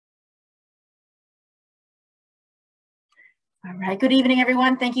All right, good evening,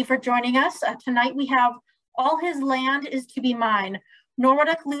 everyone. Thank you for joining us. Tonight we have All His Land is to Be Mine,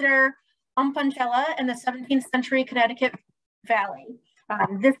 Norwottuck leader Umpanchela in the 17th century Connecticut Valley.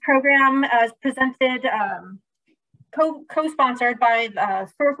 This program is presented, co-sponsored by the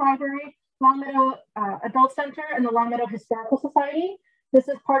Storrs Library, Longmeadow Adult Center, and the Longmeadow Historical Society. This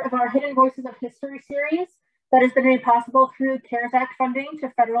is part of our Hidden Voices of History series that has been made possible through CARES Act funding to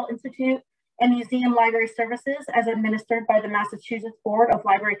Federal Institute and Museum Library Services as administered by the Massachusetts Board of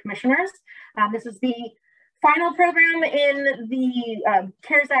Library Commissioners. This is the final program in the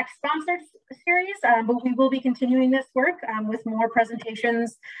CARES Act sponsored series, but we will be continuing this work with more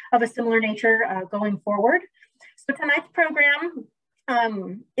presentations of a similar nature going forward. So tonight's program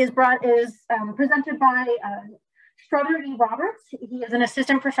is presented by Strother E. Roberts. He is an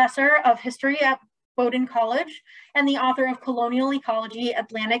assistant professor of history at Bowdoin College and the author of Colonial, Ecology,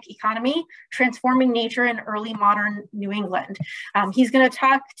 Atlantic Economy, Transforming Nature in Early Modern New England. He's going to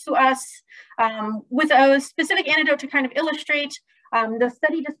talk to us with a specific anecdote to kind of illustrate the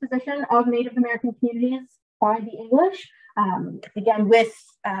steady dispossession of Native American communities by the English, again, with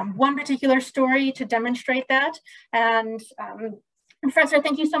one particular story to demonstrate that. And Professor,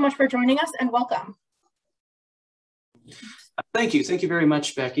 thank you so much for joining us and welcome. Thank you. Thank you very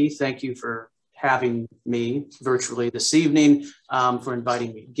much, Becky. Thank you for having me virtually this evening, for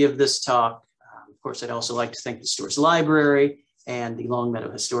inviting me to give this talk. Of course, I'd also like to thank the Storrs Library and the Longmeadow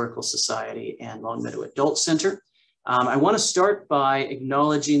Historical Society and Longmeadow Adult Center. I want to start by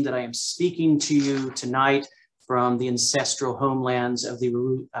acknowledging that I am speaking to you tonight from the ancestral homelands of the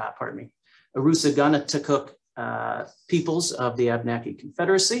Aroostook peoples of the Abenaki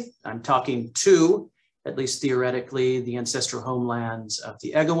Confederacy. I'm talking to, at least theoretically, the ancestral homelands of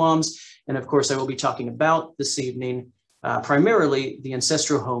the Egoams. And of course, I will be talking about this evening, primarily the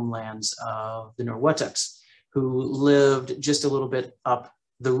ancestral homelands of the Norwottucks, who lived just a little bit up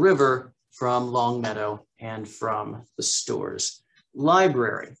the river from Longmeadow and from the Storrs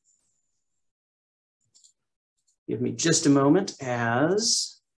Library. Give me just a moment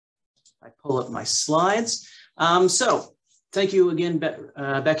as I pull up my slides. Thank you again,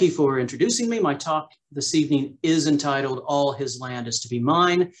 Becky, for introducing me. My talk this evening is entitled All His Land is to Be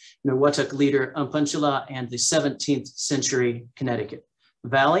Mine, Norwottuck leader Umpanchela and the 17th century Connecticut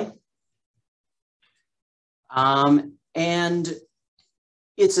Valley. And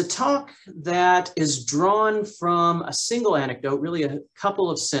it's a talk that is drawn from a single anecdote, really a couple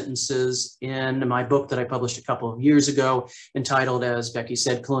of sentences in my book that I published a couple of years ago, entitled, as Becky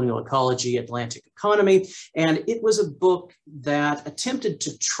said, Colonial Ecology, Atlantic Economy. And it was a book that attempted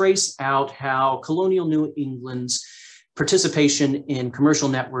to trace out how colonial New England's participation in commercial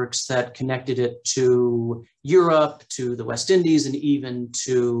networks that connected it to Europe, to the West Indies, and even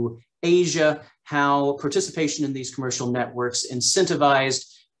to Asia, how participation in these commercial networks incentivized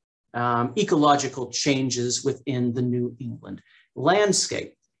ecological changes within the New England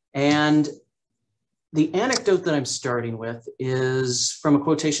landscape. And the anecdote that I'm starting with is from a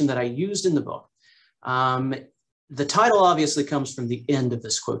quotation that I used in the book. The title obviously comes from the end of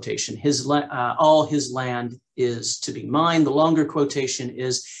this quotation. All his land is to be mine. The longer quotation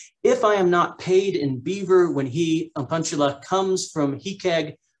is, if I am not paid in beaver when he, Umpanchela, comes from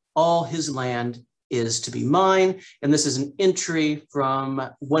Hekeg, all his land is to be mine. And this is an entry from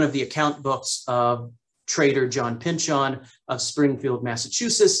one of the account books of trader John Pynchon of Springfield,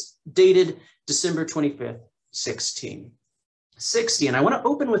 Massachusetts, dated December 25th, 1660. And I want to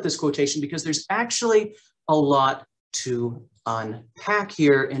open with this quotation because there's actually a lot to unpack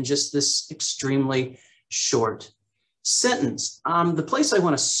here in just this extremely short sentence. The place I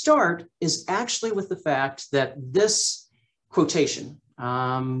want to start is actually with the fact that this quotation,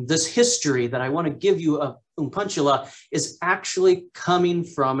 this history that I want to give you of Umpanchela, is actually coming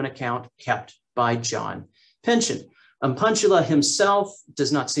from an account kept by John Pynchon. Umpanchela himself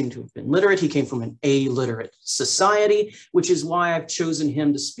does not seem to have been literate. He came from an illiterate society, which is why I've chosen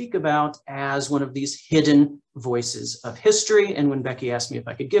him to speak about as one of these hidden voices of history. And when Becky asked me if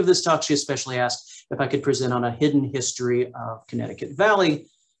I could give this talk, she especially asked if I could present on a hidden history of Connecticut Valley,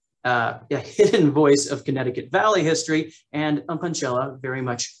 a hidden voice of Connecticut Valley history, and Umpanchela very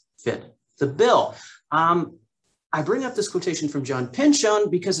much fit the bill. I bring up this quotation from John Pynchon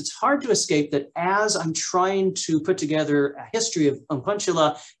because it's hard to escape that as I'm trying to put together a history of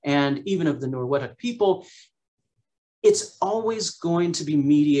Umpanchela and even of the Norwottuck people, it's always going to be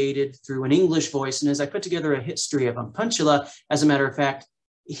mediated through an English voice. And as I put together a history of Umpanchela, as a matter of fact,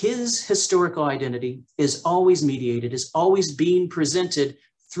 his historical identity is always mediated, is always being presented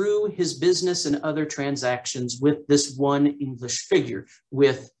through his business and other transactions with this one English figure,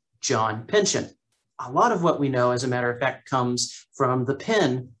 with John Pynchon. a lot of what we know, as a matter of fact, comes from the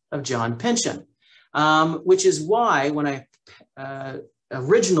pen of John Pynchon, which is why when I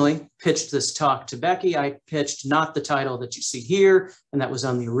originally pitched this talk to Becky, I pitched not the title that you see here, and that was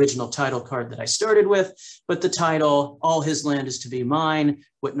on the original title card that I started with, but the title, All His Land is to Be Mine,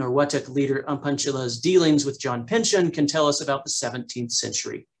 what Norwottuck leader Umpanchela's dealings with John Pynchon can tell us about the 17th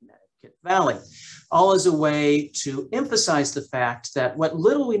century Connecticut Valley. All as a way to emphasize the fact that what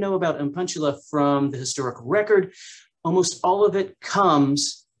little we know about Umpanchela from the historical record, almost all of it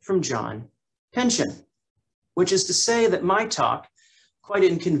comes from John Pynchon, which is to say that my talk, quite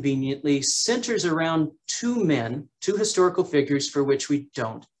inconveniently, centers around two men, two historical figures for which we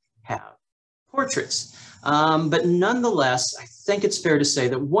don't have portraits. But nonetheless, I think it's fair to say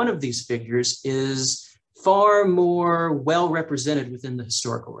that one of these figures is far more well represented within the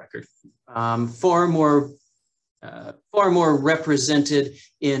historical record, far more represented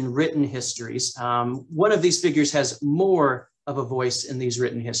in written histories. One of these figures has more of a voice in these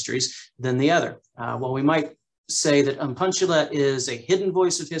written histories than the other. While we might say that Umpanchela is a hidden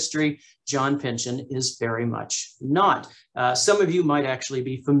voice of history, John Pynchon is very much not. Some of you might actually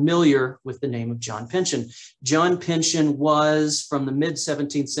be familiar with the name of John Pynchon. John Pynchon was, from the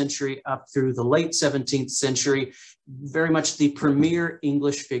mid-17th century up through the late 17th century, very much the premier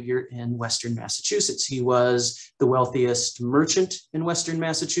English figure in Western Massachusetts. He was the wealthiest merchant in Western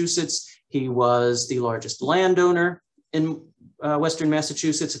Massachusetts. He was the largest landowner in Western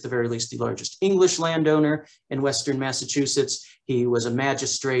Massachusetts, at the very least, the largest English landowner in Western Massachusetts. He was a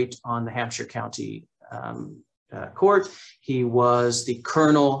magistrate on the Hampshire County Court. He was the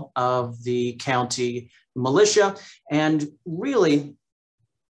colonel of the county militia. And really,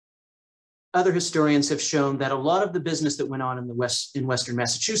 other historians have shown that a lot of the business that went on in Western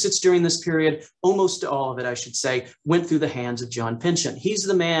Massachusetts during this period, almost all of it, I should say, went through the hands of John Pynchon. He's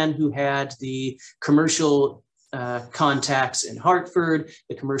the man who had the commercial contacts in Hartford,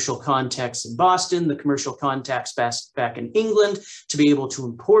 the commercial contacts in Boston, the commercial contacts back in England to be able to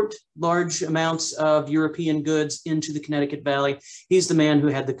import large amounts of European goods into the Connecticut Valley. He's the man who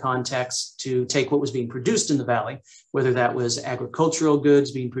had the contacts to take what was being produced in the valley, whether that was agricultural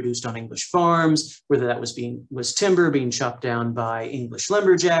goods being produced on English farms, whether that was timber being chopped down by English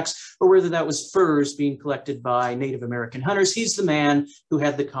lumberjacks, or whether that was furs being collected by Native American hunters. He's the man who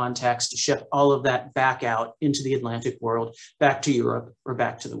had the contacts to ship all of that back out into the Atlantic world, back to Europe or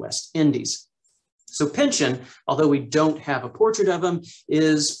back to the West Indies. So Pynchon, although we don't have a portrait of him,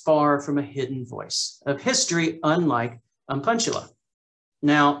 is far from a hidden voice of history, unlike Umpanchela.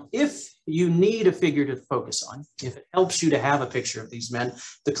 Now, if you need a figure to focus on, if it helps you to have a picture of these men,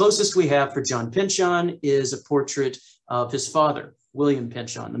 the closest we have for John Pynchon is a portrait of his father, William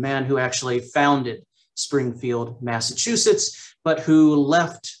Pynchon, the man who actually founded Springfield, Massachusetts, but who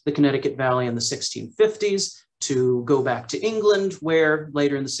left the Connecticut Valley in the 1650s to go back to England, where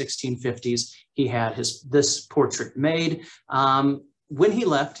later in the 1650s, he had this portrait made. When he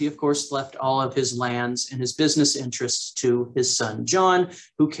left, he of course left all of his lands and his business interests to his son, John,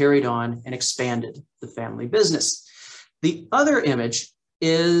 who carried on and expanded the family business. The other image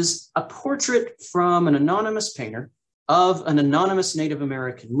is a portrait from an anonymous painter of an anonymous Native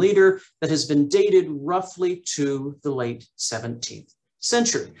American leader that has been dated roughly to the late 17th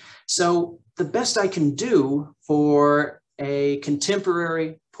century. So the best I can do for a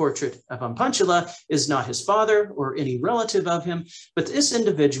contemporary portrait of Umpanchela is not his father or any relative of him, but this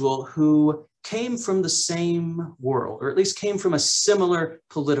individual who came from the same world, or at least came from a similar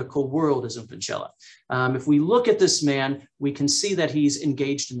political world as Umpanchela. If we look at this man, we can see that he's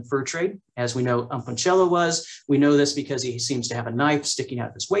engaged in the fur trade, as we know Umpanchela was. We know this because he seems to have a knife sticking out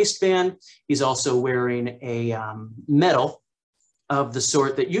of his waistband. He's also wearing a medal of the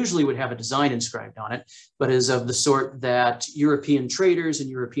sort that usually would have a design inscribed on it, but is of the sort that European traders and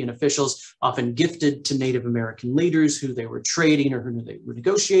European officials often gifted to Native American leaders who they were trading or who they were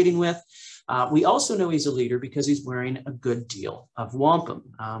negotiating with. We also know he's a leader because he's wearing a good deal of wampum,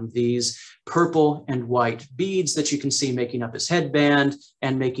 these purple and white beads that you can see making up his headband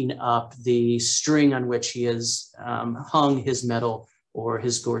and making up the string on which he has hung his medal or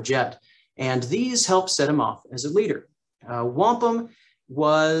his gorget. And these help set him off as a leader. Wampum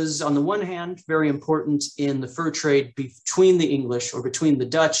was, on the one hand, very important in the fur trade between the English, or between the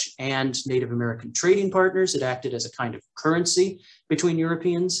Dutch and Native American trading partners. It acted as a kind of currency between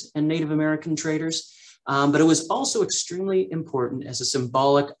Europeans and Native American traders. But it was also extremely important as a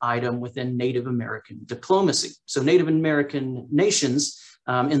symbolic item within Native American diplomacy. So Native American nations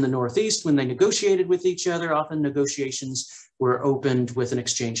in the Northeast, when they negotiated with each other, often negotiations were opened with an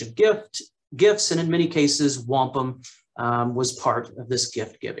exchange of gifts, and in many cases, wampum was part of this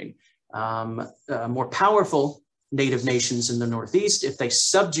gift giving. more powerful native nations in the Northeast. If they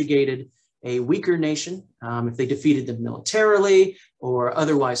subjugated a weaker nation, if they defeated them militarily or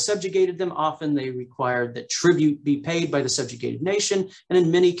otherwise subjugated them, often they required that tribute be paid by the subjugated nation. And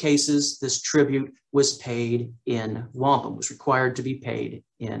in many cases, this tribute was paid in wampum, was required to be paid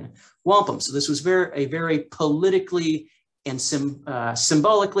in wampum. So this was a very politically and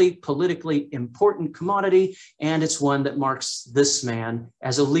symbolically, politically important commodity. And it's one that marks this man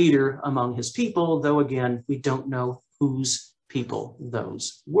as a leader among his people, though again, we don't know whose people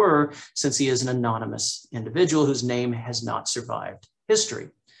those were, since he is an anonymous individual whose name has not survived history.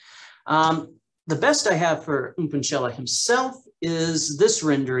 The best I have for Umpanchela himself is this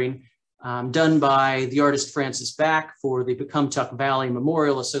rendering done by the artist Francis Back for the Connecticut Valley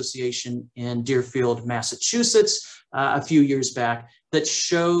Memorial Association in Deerfield, Massachusetts, a few years back, that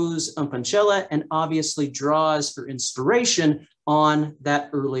shows Umpanchela and obviously draws for inspiration on that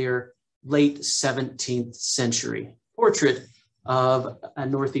earlier late 17th century portrait of a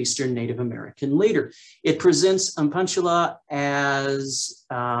Northeastern Native American leader. It presents Umpanchela as,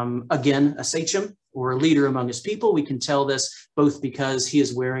 again, a sachem or a leader among his people. We can tell this both because he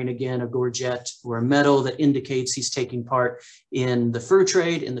is wearing, again, a gorget or a medal that indicates he's taking part in the fur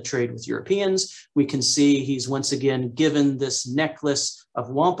trade, in the trade with Europeans. We can see he's once again given this necklace of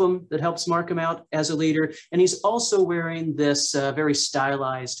wampum that helps mark him out as a leader. And he's also wearing this very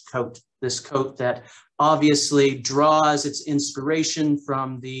stylized coat, this coat that obviously draws its inspiration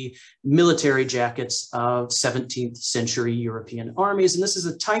from the military jackets of 17th century European armies. And this is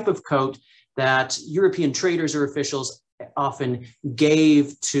a type of coat that European traders or officials often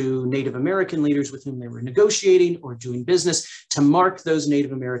gave to Native American leaders with whom they were negotiating or doing business to mark those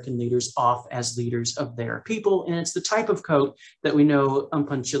Native American leaders off as leaders of their people. And it's the type of coat that we know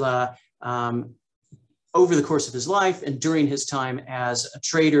Umpanchela over the course of his life and during his time as a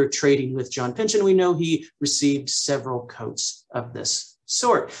trader trading with John Pynchon, we know he received several coats of this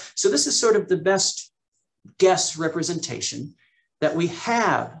sort. So this is sort of the best guess representation that we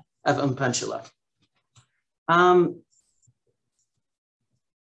have of Umpanchela.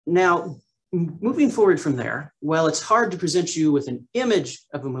 Now, moving forward from there, while it's hard to present you with an image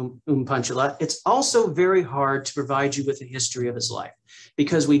of Umpanchela, it's also very hard to provide you with a history of his life,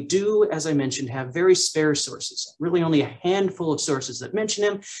 because we do, as I mentioned, have very spare sources, really only a handful of sources that mention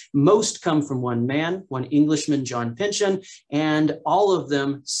him. Most come from one man, one Englishman, John Pynchon, and all of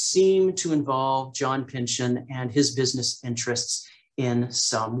them seem to involve John Pynchon and his business interests in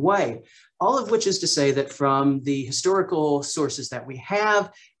some way. All of which is to say that from the historical sources that we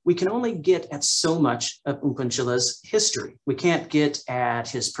have, we can only get at so much of Umpanchela's history. We can't get at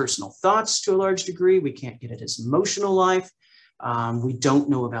his personal thoughts to a large degree. We can't get at his emotional life. We don't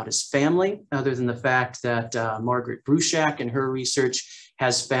know about his family, other than the fact that Margaret Bruchac in her research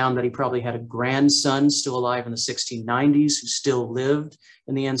has found that he probably had a grandson still alive in the 1690s who still lived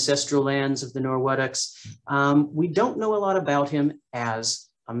in the ancestral lands of the Norwottucks. We don't know a lot about him as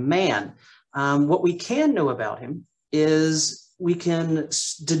a man. What we can know about him is we can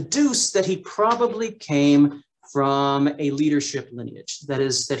deduce that he probably came from a leadership lineage. That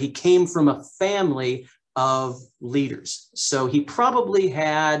is, that he came from a family of leaders. So he probably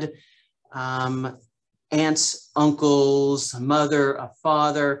had aunts, uncles, a mother, a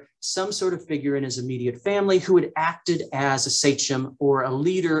father, some sort of figure in his immediate family who had acted as a sachem or a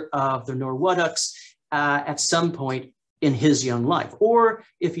leader of the Norwottucks at some point in his young life. Or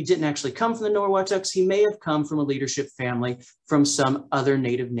if he didn't actually come from the Norwottucks, he may have come from a leadership family from some other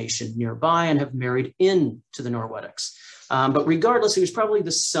native nation nearby and have married into the Norwottucks. But regardless, he was probably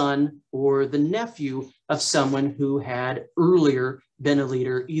the son or the nephew of someone who had earlier been a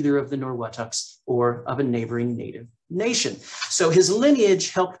leader either of the Norwottucks or of a neighboring native nation. So his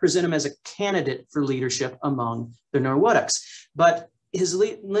lineage helped present him as a candidate for leadership among the Norwottucks. But his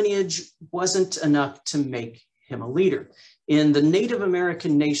lineage wasn't enough to make him a leader. In the Native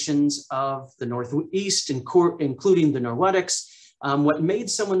American nations of the Northeast, including the Norwottucks, what made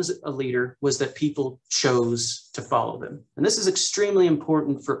someone a leader was that people chose to follow them. And this is extremely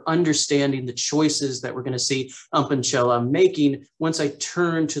important for understanding the choices that we're going to see Umpanchela making once I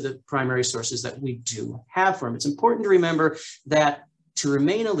turn to the primary sources that we do have for him. It's important to remember that to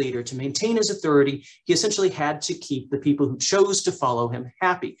remain a leader, to maintain his authority, he essentially had to keep the people who chose to follow him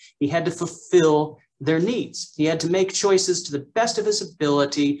happy. He had to fulfill their needs. He had to make choices to the best of his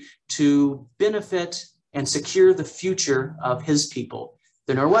ability to benefit and secure the future of his people,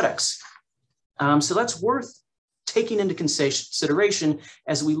 the Norwottucks. So that's worth taking into consideration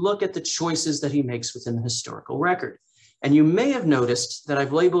as we look at the choices that he makes within the historical record. And you may have noticed that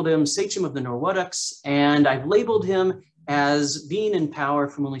I've labeled him Sachem of the Norwottucks, and I've labeled him as being in power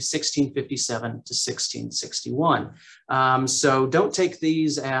from only 1657 to 1661. So don't take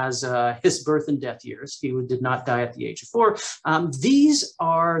these as his birth and death years. He did not die at the age of 4. These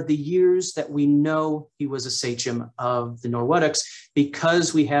are the years that we know he was a sachem of the Norwottucks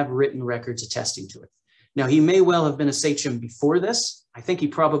because we have written records attesting to it. Now, he may well have been a sachem before this. I think he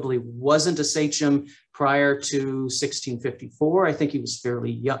probably wasn't a sachem prior to 1654. I think he was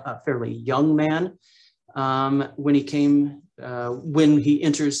a fairly young man when he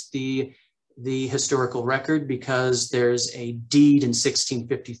enters the historical record, because there's a deed in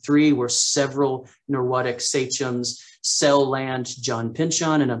 1653 where several Norwottuck sachems sell land to John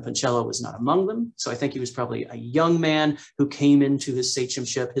Pynchon, and Umpanchela was not among them. So I think he was probably a young man who came into his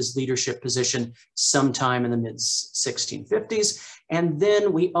sachemship, his leadership position, sometime in the mid-1650s. And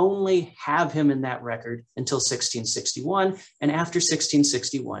then we only have him in that record until 1661. And after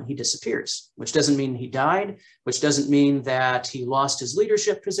 1661, he disappears, which doesn't mean he died, which doesn't mean that he lost his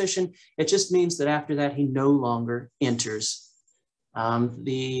leadership position. It just means that after that, he no longer enters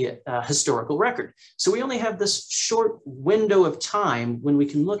the historical record. So we only have this short window of time when we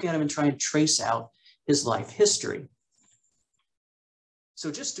can look at him and try and trace out his life history. So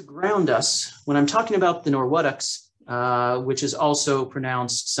just to ground us, when I'm talking about the Norwottucks, which is also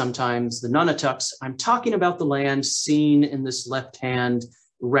pronounced sometimes the Norwottucks, I'm talking about the land seen in this left-hand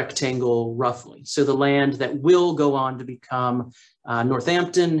rectangle roughly. So the land that will go on to become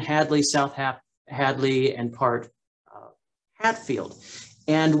Northampton, Hadley, South Hadley, and part Hatfield.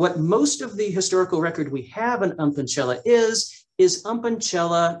 And what most of the historical record we have in Umpanchela is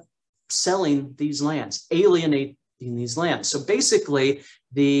Umpanchela selling these lands, alienating these lands. So basically,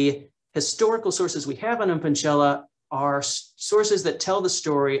 the historical sources we have on Umpanchela are sources that tell the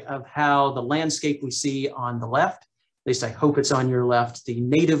story of how the landscape we see on the left, at least I hope it's on your left, the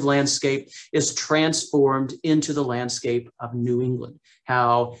native landscape is transformed into the landscape of New England,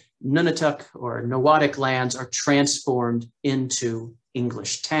 how Norwottuck or Norwottuck lands are transformed into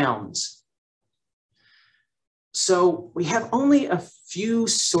English towns. So we have only a few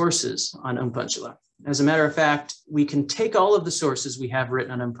sources on Umpanchela. As a matter of fact, we can take all of the sources we have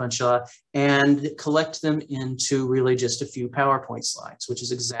written on Umpanchela and collect them into really just a few PowerPoint slides, which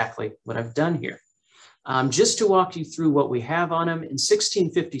is exactly what I've done here. Just to walk you through what we have on him, in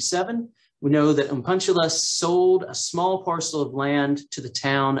 1657, we know that Umpanchela sold a small parcel of land to the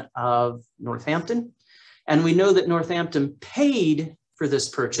town of Northampton. And we know that Northampton paid for this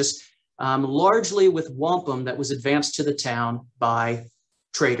purchase largely with wampum that was advanced to the town by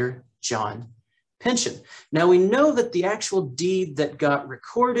trader John Pynchon. Now we know that the actual deed that got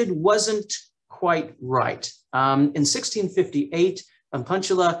recorded wasn't quite right. In 1658,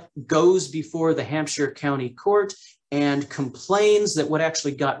 Umpanchela goes before the Hampshire County Court and complains that what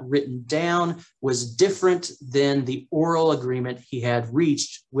actually got written down was different than the oral agreement he had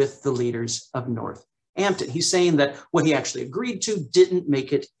reached with the leaders of Northampton. He's saying that what he actually agreed to didn't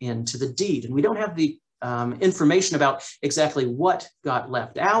make it into the deed. And we don't have the information about exactly what got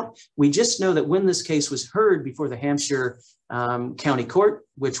left out. We just know that when this case was heard before the Hampshire County Court,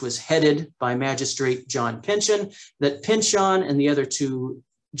 which was headed by Magistrate John Pynchon, that Pynchon and the other two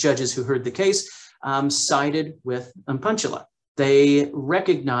judges who heard the case sided with Umpanchela. They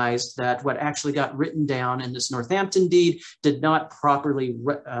recognized that what actually got written down in this Northampton deed did not properly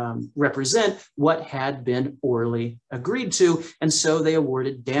represent what had been orally agreed to, and so they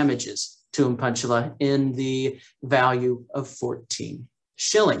awarded damages to Umpanchela in the value of 14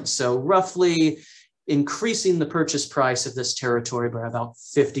 shillings. So roughly increasing the purchase price of this territory by about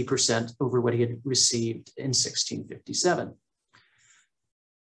 50% over what he had received in 1657.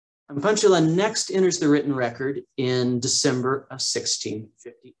 Umpanchela next enters the written record in December of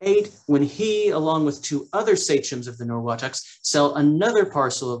 1658, when he, along with two other sachems of the Norwottucks, sell another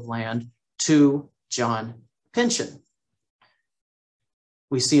parcel of land to John Pynchon.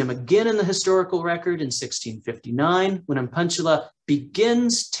 We see him again in the historical record in 1659, when Umpanchela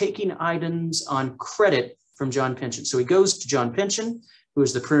begins taking items on credit from John Pynchon. So he goes to John Pynchon, who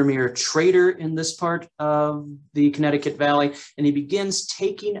is the premier trader in this part of the Connecticut Valley, and he begins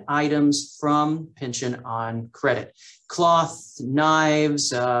taking items from Pynchon on credit. Cloth,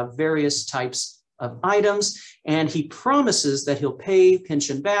 knives, various types of items, and he promises that he'll pay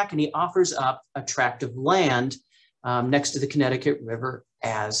Pynchon back, and he offers up a tract of land next to the Connecticut River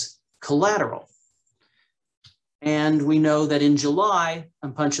as collateral. And we know that in July,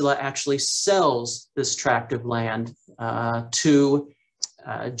 Umpanchela actually sells this tract of land to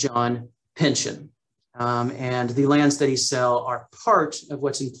John Pynchon. And the lands that he sells are part of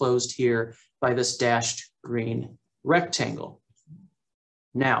what's enclosed here by this dashed green rectangle.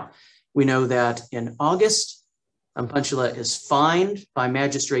 Now, we know that in August Umpanchela is fined by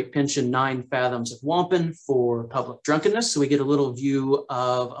Magistrate Pynchon 9 fathoms of wampum for public drunkenness. So we get a little view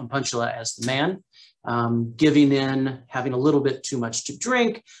of Umpanchela as the man, giving in, having a little bit too much to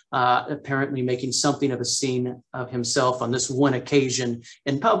drink, apparently making something of a scene of himself on this one occasion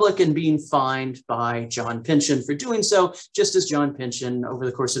in public and being fined by John Pynchon for doing so, just as John Pynchon over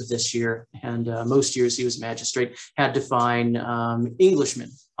the course of this year and most years he was magistrate had to fine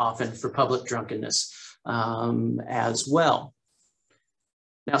Englishmen often for public drunkenness as well.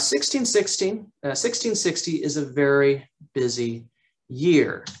 Now 1660 is a very busy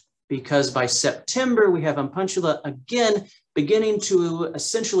year, because by September, we have Umpanchela again beginning to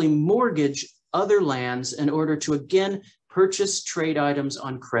essentially mortgage other lands in order to again purchase trade items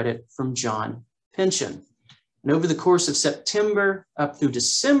on credit from John Pynchon. And over the course of September up through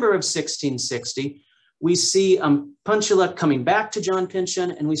December of 1660, we see Umpanchela coming back to John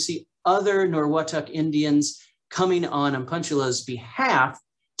Pynchon, and we see other Norwottuck Indians coming on Umpanchela's behalf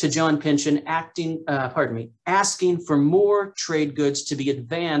to John Pynchon, asking for more trade goods to be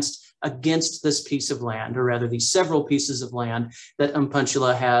advanced against this piece of land, or rather these several pieces of land that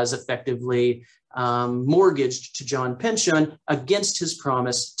Umpanchela has effectively mortgaged to John Pynchon against his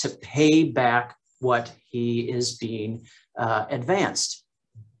promise to pay back what he is being advanced.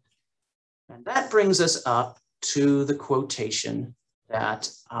 And that brings us up to the quotation that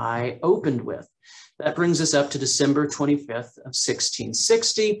I opened with. That brings us up to December 25th of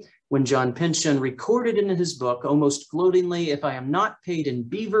 1660, when John Pynchon recorded in his book, almost gloatingly, "If I am not paid in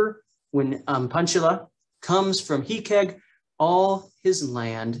beaver, when Umpanchela comes from Hekeg, all his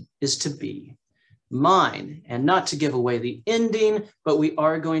land is to be mine." And not to give away the ending, but we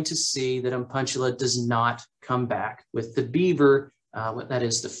are going to see that Umpanchela does not come back with the beaver, that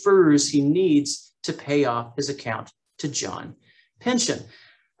is the furs he needs to pay off his account to John Pynchon.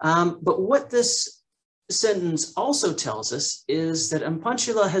 But what this sentence also tells us is that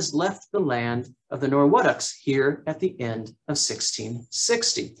Umpanchela has left the land of the Norwottucks here at the end of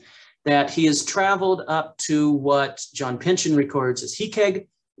 1660, that he has traveled up to what John Pynchon records as Hekeg,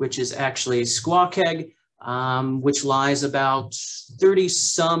 which is actually Squawkeg, which lies about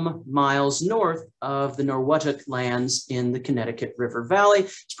 30-some miles north of the Norwottuck lands in the Connecticut River Valley.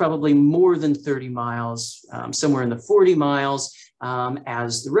 It's probably more than 30 miles, somewhere in the 40 miles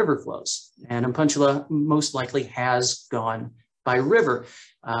as the river flows. And Umpanchela most likely has gone by river,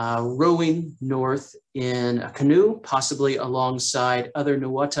 rowing north in a canoe, possibly alongside other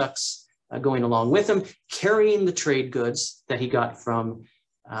Norwottucks going along with him, carrying the trade goods that he got from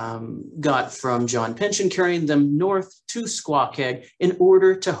John Pynchon, carrying them north to Squawkeg in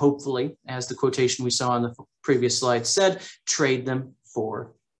order to hopefully, as the quotation we saw on the previous slide said, trade them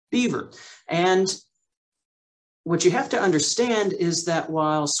for beaver. And what you have to understand is that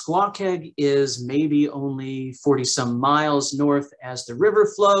while Squawkeg is maybe only 40-some miles north as the river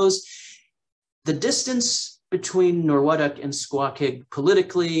flows, the distance between Norwottuck and Squawkeg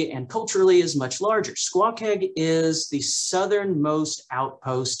politically and culturally is much larger. Squawkeg is the southernmost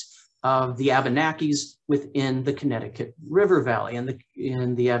outpost of the Abenakis within the Connecticut River Valley. And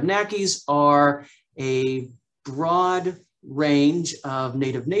the Abenakis are a broad range of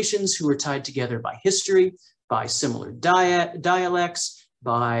native nations who are tied together by history, by similar dialects,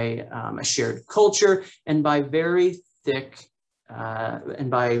 by a shared culture, and by very thick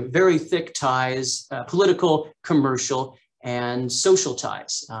ties, political, commercial, and social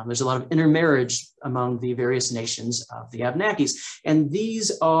ties. There's a lot of intermarriage among the various nations of the Abenakis. And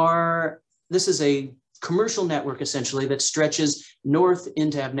this is a commercial network essentially that stretches north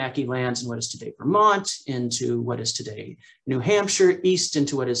into Abenaki lands in what is today Vermont, into what is today New Hampshire, east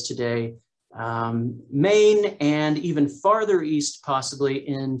into what is today Maine, and even farther east, possibly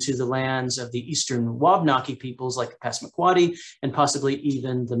into the lands of the eastern Wabanaki peoples like the Passamaquoddy, and possibly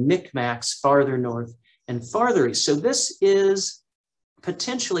even the Micmacs farther north and farther east. So this is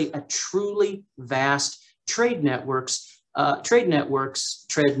potentially a truly vast trade network, of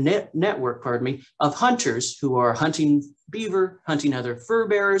hunters who are hunting beaver, hunting other fur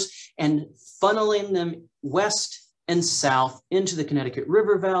bearers, and funneling them west and south into the Connecticut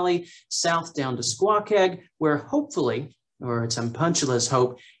River Valley, south down to Squawkeg, where hopefully, or it's Umpanchela's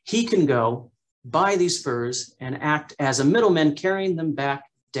hope, he can go buy these furs and act as a middleman, carrying them back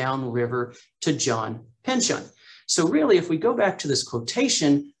downriver to John Pynchon. So really, if we go back to this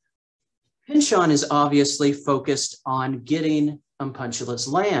quotation, Pynchon is obviously focused on getting Umpanchela's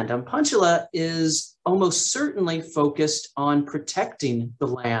land. Umpanchela is almost certainly focused on protecting the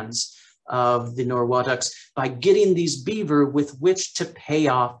lands of the Norwottucks by getting these beaver with which to pay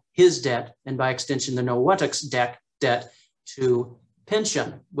off his debt, and by extension, the Norwottucks' debt to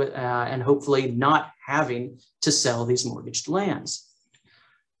Pynchon, and hopefully not having to sell these mortgaged lands.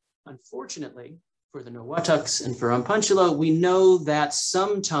 Unfortunately, for the Norwottucks and for Umpanchela, we know that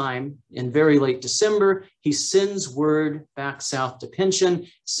sometime in very late December, he sends word back south to Pynchon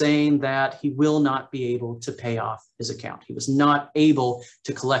saying that he will not be able to pay off his account. He was not able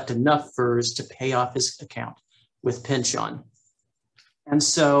to collect enough furs to pay off his account with Pynchon. And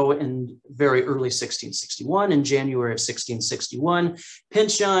so in very early 1661, in January of 1661,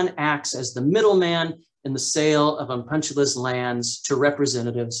 Pynchon acts as the middleman in the sale of Umpanchela's lands to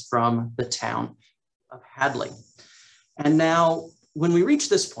representatives from the town of Hadley. And now when we reach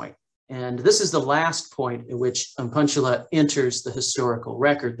this point, and this is the last point at which Umpanchela enters the historical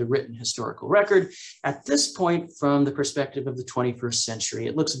record, the written historical record, at this point from the perspective of the 21st century,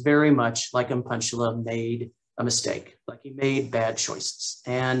 it looks very much like Umpanchela made a mistake, like he made bad choices.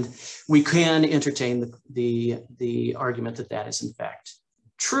 And we can entertain the argument that that is in fact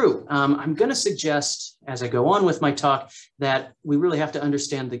true. I'm going to suggest, as I go on with my talk, that we really have to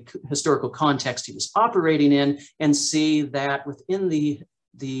understand the historical context he was operating in and see that within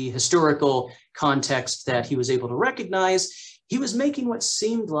the historical context that he was able to recognize, he was making what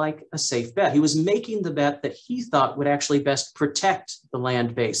seemed like a safe bet. He was making the bet that he thought would actually best protect the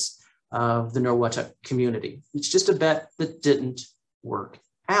land base of the Norwottuck community. It's just a bet that didn't work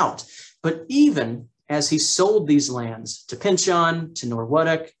out. But even as he sold these lands to Pynchon, to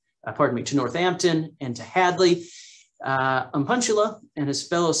Norwottuck, to Northampton, and to Hadley, Umpanchela and his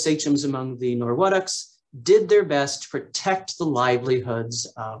fellow sachems among the Norwottucks did their best to protect the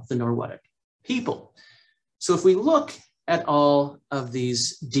livelihoods of the Norwottuck people. So if we look at all of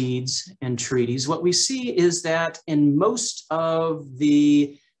these deeds and treaties, what we see is that in most of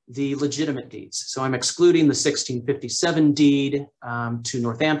the legitimate deeds. So I'm excluding the 1657 deed to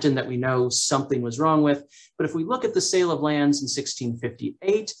Northampton that we know something was wrong with. But if we look at the sale of lands in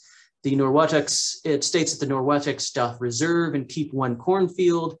 1658, the Norwottucks, it states that the Norwottucks doth reserve and keep one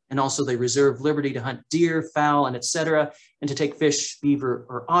cornfield, and also they reserve liberty to hunt deer, fowl, and etc., and to take fish, beaver,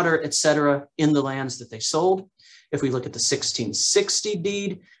 or otter, etc., in the lands that they sold. If we look at the 1660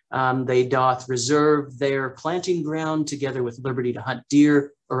 deed, they doth reserve their planting ground together with liberty to hunt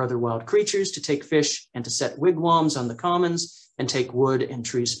deer or other wild creatures, to take fish, and to set wigwams on the commons, and take wood and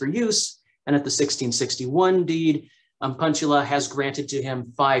trees for use. And at the 1661 deed, Umpanchela has granted to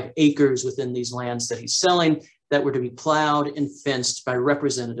him 5 acres within these lands that he's selling that were to be plowed and fenced by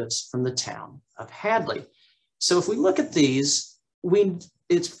representatives from the town of Hadley. So if we look at these,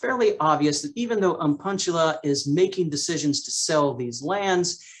 it's fairly obvious that even though Umpanchela is making decisions to sell these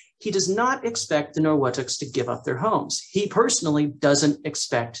lands, he does not expect the Norwottucks to give up their homes. He personally doesn't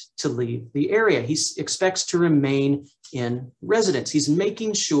expect to leave the area. He expects to remain in residence. He's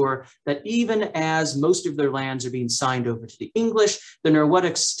making sure that even as most of their lands are being signed over to the English, the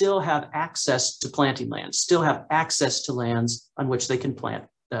Norwottucks still have access to planting lands, still have access to lands on which they can plant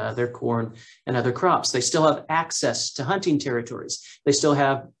their corn and other crops. They still have access to hunting territories. They still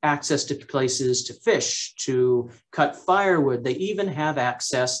have access to places to fish, to cut firewood. They even have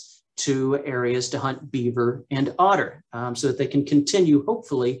access to areas to hunt beaver and otter so that they can continue,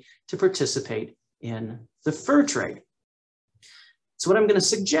 hopefully, to participate in the fur trade. So what I'm going to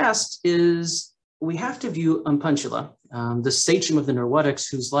suggest is we have to view Umpanchela, the sachem of the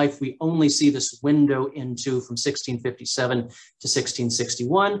Norwottucks, whose life we only see this window into from 1657 to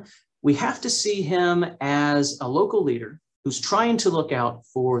 1661. We have to see him as a local leader who's trying to look out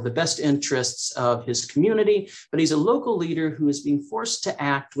for the best interests of his community, but he's a local leader who is being forced to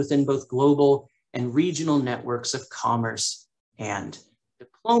act within both global and regional networks of commerce and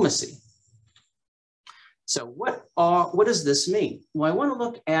diplomacy. So what does this mean? Well, I want to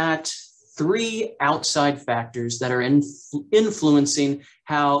look at 3 outside factors that are influencing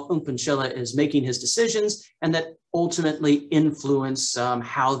how Umpanchela is making his decisions and that ultimately influence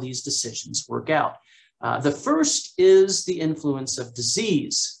how these decisions work out. The first is the influence of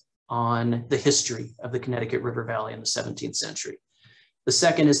disease on the history of the Connecticut River Valley in the 17th century. The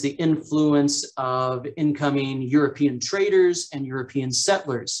second is the influence of incoming European traders and European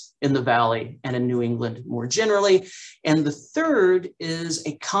settlers in the valley and in New England more generally. And the third is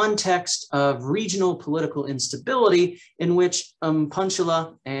a context of regional political instability in which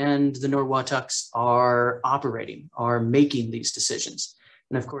Umpanchela and the Norwottucks are operating, are making these decisions.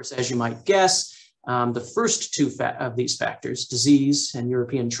 And of course, as you might guess, the first 2 of these factors, disease and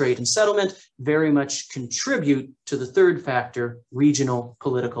European trade and settlement, very much contribute to the third factor, regional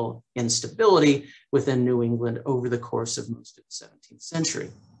political instability within New England over the course of most of the 17th century.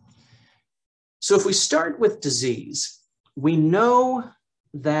 So if we start with disease, we know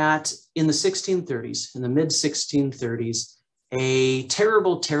that in the 1630s, in the mid-1630s, a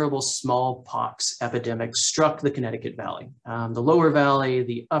terrible, terrible smallpox epidemic struck the Connecticut Valley, the lower valley,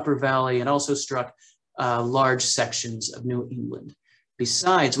 the upper valley, and also struck large sections of New England.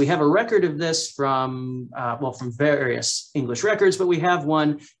 Besides, we have a record of this from, well, from various English records, but we have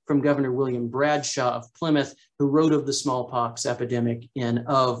one from Governor William Bradshaw of Plymouth, who wrote of the smallpox epidemic in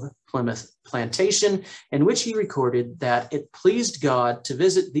Of Plymouth Plantation, in which he recorded that it pleased God to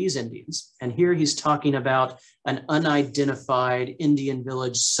visit these Indians. And here he's talking about an unidentified Indian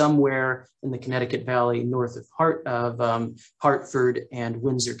village somewhere in the Connecticut Valley, north of Hartford and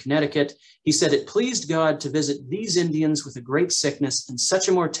Windsor, Connecticut. He said, it pleased God to visit these Indians with a great sickness and such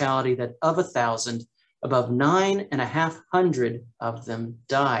a mortality that of 1,000, above 9,500 of them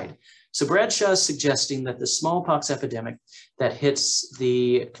died. So Bradshaw is suggesting that the smallpox epidemic that hits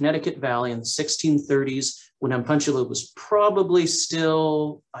the Connecticut Valley in the 1630s, when Umpanchela was probably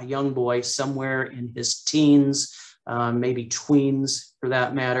still a young boy, somewhere in his teens, maybe tweens for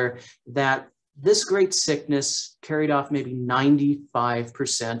that matter, that this great sickness carried off maybe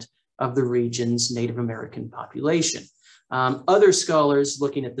 95% of the region's Native American population. Other scholars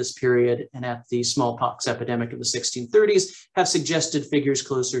looking at this period and at the smallpox epidemic of the 1630s have suggested figures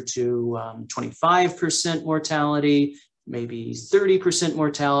closer to 25% mortality, maybe 30%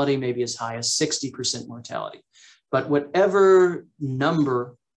 mortality, maybe as high as 60% mortality. But whatever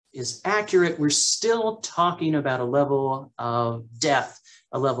number is accurate, we're still talking about a level of death,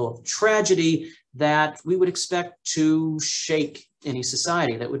 a level of tragedy that we would expect to shake any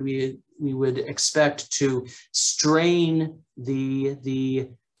society, that we would expect to strain the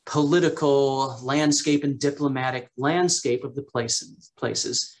political landscape and diplomatic landscape of the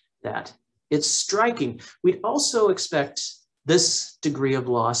places that it's striking. We'd also expect this degree of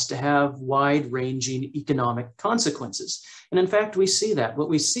loss to have wide-ranging economic consequences. And in fact, we see that. What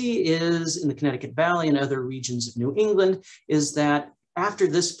we see is in the Connecticut Valley and other regions of New England is that after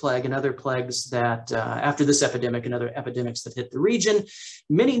this plague and other plagues that, after this epidemic and other epidemics that hit the region,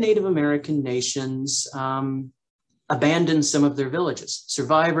 many Native American nations abandon some of their villages.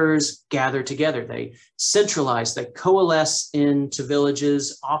 Survivors gather together. They centralize, they coalesce into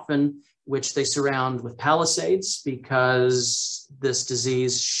villages, often which they surround with palisades because this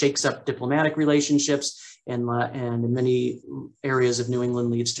disease shakes up diplomatic relationships and in many areas of New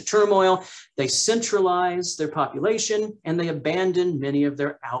England leads to turmoil. They centralize their population and they abandon many of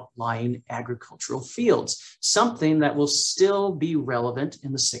their outlying agricultural fields, something that will still be relevant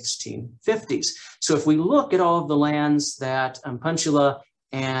in the 1650s. So if we look at all of the lands that Umpanchela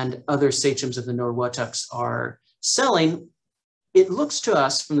and other sachems of the Norwottucks are selling, it looks to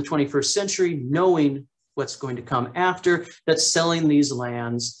us from the 21st century, knowing what's going to come after, that selling these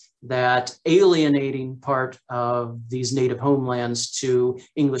lands, that alienating part of these native homelands to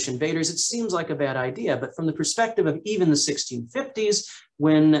English invaders, it seems like a bad idea. But from the perspective of even the 1650s,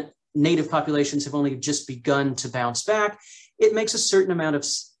 when native populations have only just begun to bounce back, it makes a certain amount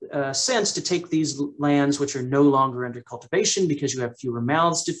of sense to take these lands which are no longer under cultivation because you have fewer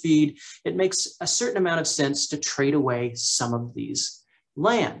mouths to feed. It makes a certain amount of sense to trade away some of these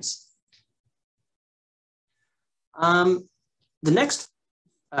lands. The next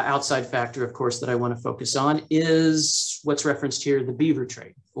outside factor, of course, that I want to focus on is what's referenced here, the beaver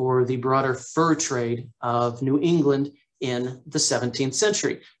trade, or the broader fur trade of New England in the 17th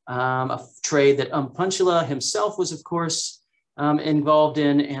century. A trade that Umpanchela himself was, of course, involved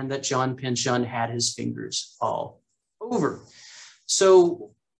in, and that John Pynchon had his fingers all over.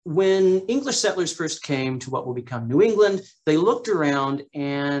 So when English settlers first came to what will become New England, they looked around,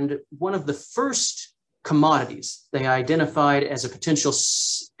 and one of the first commodities they identified as a potential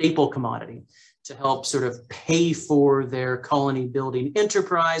staple commodity to help sort of pay for their colony building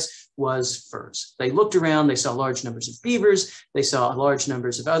enterprise was furs. They looked around, they saw large numbers of beavers, they saw large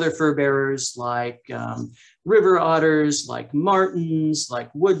numbers of other fur bearers like river otters, like martens,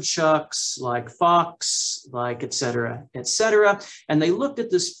 like woodchucks, like fox, like et cetera, and they looked at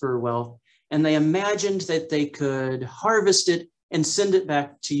this fur wealth and they imagined that they could harvest it and send it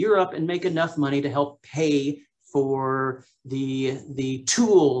back to Europe and make enough money to help pay for the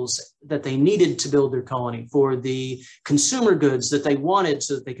tools that they needed to build their colony, for the consumer goods that they wanted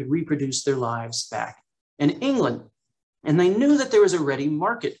so that they could reproduce their lives back in England. And they knew that there was a ready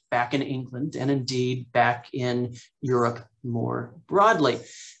market back in England and indeed back in Europe more broadly.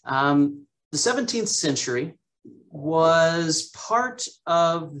 The 17th century was part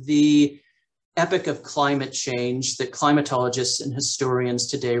of the epic of climate change that climatologists and historians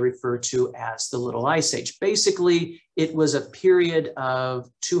today refer to as the Little Ice Age. Basically, it was a period of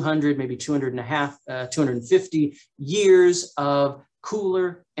 200, maybe 250 years of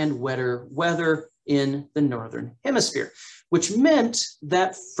cooler and wetter weather in the Northern Hemisphere, which meant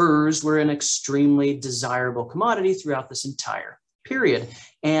that furs were an extremely desirable commodity throughout this entire period.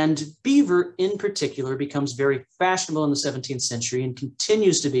 And beaver in particular becomes very fashionable in the 17th century and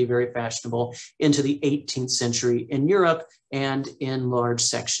continues to be very fashionable into the 18th century in Europe and in large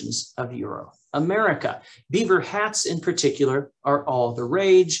sections of Euro-America. Beaver hats in particular are all the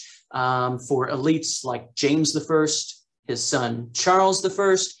rage for elites like James I, his son Charles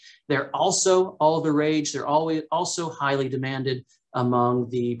I. They're also all the rage. They're also highly demanded among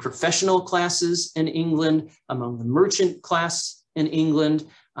the professional classes in England, among the merchant class in England,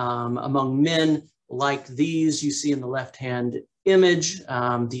 among men like these you see in the left-hand image,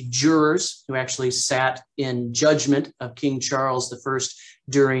 the jurors who actually sat in judgment of King Charles I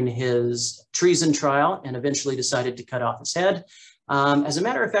during his treason trial and eventually decided to cut off his head. As a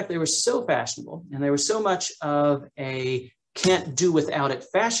matter of fact, they were so fashionable and they were so much of a can't do without it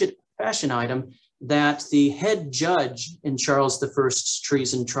fashion item that the head judge in Charles I's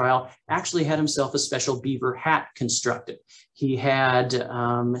treason trial actually had himself a special beaver hat constructed. He had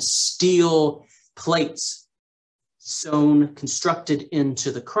steel plates constructed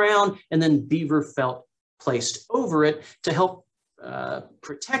into the crown, and then beaver felt placed over it to help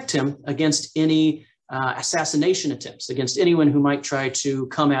protect him against any assassination attempts, against anyone who might try to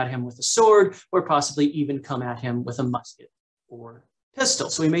come at him with a sword or possibly even come at him with a musket or pistol.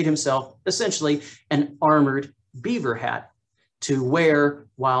 So he made himself essentially an armored beaver hat to wear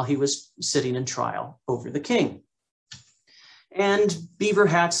while he was sitting in trial over the king. And beaver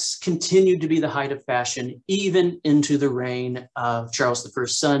hats continued to be the height of fashion even into the reign of Charles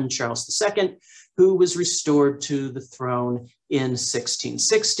I's son, Charles II, who was restored to the throne in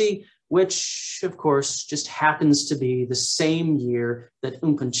 1660, which of course just happens to be the same year that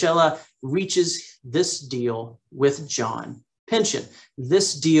Umpanchela reaches this deal with John Pynchon.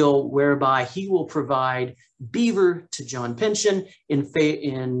 This deal whereby he will provide beaver to John Pynchon in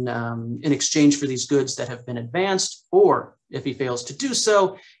exchange for these goods that have been advanced, or if he fails to do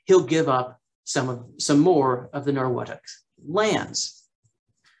so, he'll give up some more of the Norwottuck lands.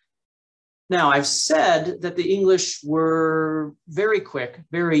 Now, I've said that the English were very quick,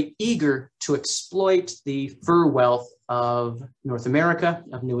 very eager to exploit the fur wealth of North America,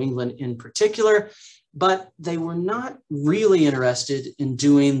 of New England in particular, but they were not really interested in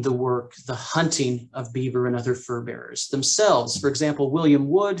doing the work, the hunting of beaver and other fur bearers themselves. For example, William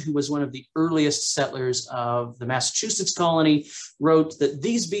Wood, who was one of the earliest settlers of the Massachusetts colony, wrote that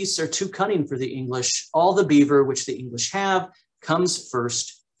these beasts are too cunning for the English. All the beaver which the English have comes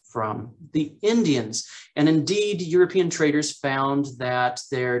first from the Indians. And indeed, European traders found that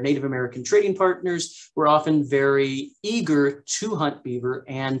their Native American trading partners were often very eager to hunt beaver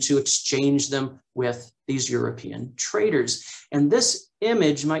and to exchange them with these European traders. And this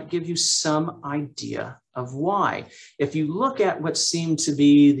image might give you some idea of why. If you look at what seem to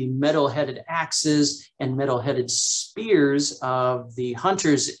be the metal-headed axes and metal-headed spears of the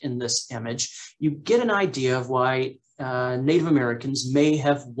hunters in this image, you get an idea of why Native Americans may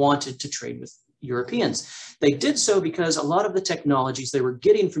have wanted to trade with Europeans. They did so because a lot of the technologies they were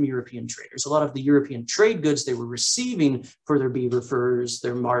getting from European traders, a lot of the European trade goods they were receiving for their beaver furs,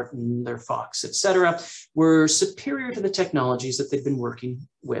 their marten, their fox, etc., were superior to the technologies that they'd been working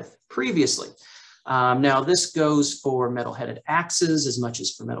with previously. Now, this goes for metal-headed axes as much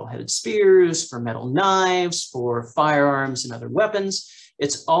as for metal-headed spears, for metal knives, for firearms and other weapons.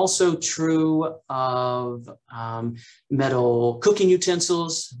 It's also true of metal cooking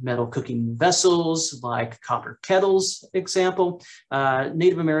utensils, metal cooking vessels like copper kettles, example.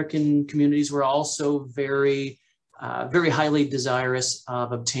 Native American communities were also very highly desirous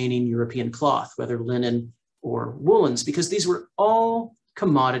of obtaining European cloth, whether linen or woolens, because these were all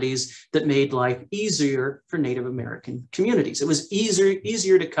commodities that made life easier for Native American communities. It was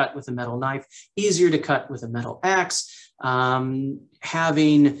easier to cut with a metal knife, easier to cut with a metal axe.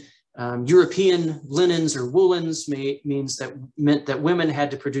 Having European linens or woolens meant that women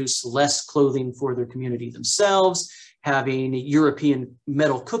had to produce less clothing for their community themselves. Having European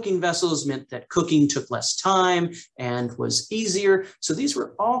metal cooking vessels meant that cooking took less time and was easier. So these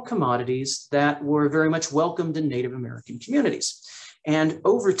were all commodities that were very much welcomed in Native American communities. And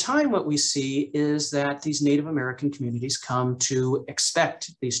over time, what we see is that these Native American communities come to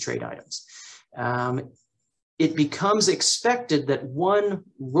expect these trade items. It becomes expected that one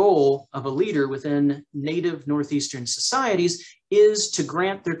role of a leader within Native Northeastern societies is to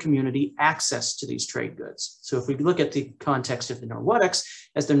grant their community access to these trade goods. So if we look at the context of the Norwottucks,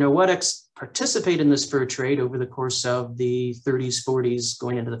 as the Norwottucks participate in this fur trade over the course of the 30s, 40s,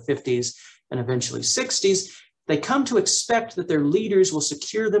 going into the 50s, and eventually 60s, they come to expect that their leaders will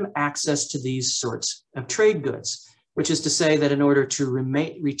secure them access to these sorts of trade goods, which is to say that in order to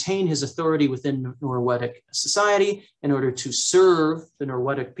retain his authority within Norwottuck society, in order to serve the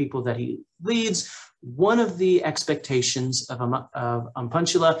Norwottuck people that he leads, one of the expectations of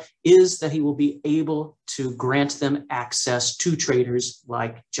Umpanchela is that he will be able to grant them access to traders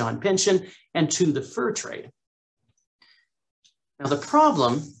like John Pynchon and to the fur trade. Now, the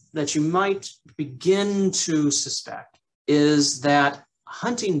problem that you might begin to suspect is that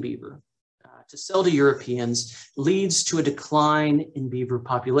hunting beaver to sell to Europeans leads to a decline in beaver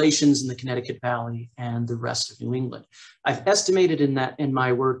populations in the Connecticut Valley and the rest of New England. I've estimated in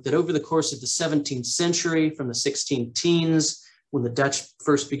my work that over the course of the 17th century, from the 16 teens, when the Dutch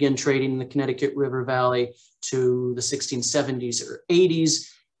first began trading in the Connecticut River Valley, to the 1670s or 80s,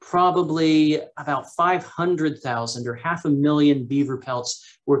 probably about 500,000 or 500,000 beaver pelts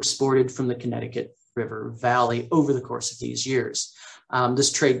were exported from the Connecticut River Valley over the course of these years.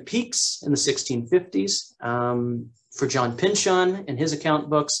 This trade peaks in the 1650s. For John Pynchon in his account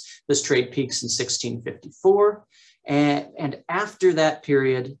books, this trade peaks in 1654. And after that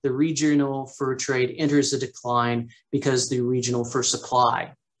period, the regional fur trade enters a decline because the regional fur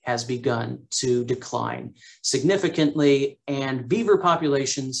supply has begun to decline significantly, and beaver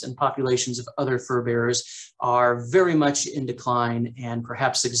populations and populations of other fur bearers are very much in decline and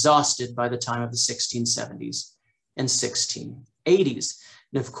perhaps exhausted by the time of the 1670s and 1680s.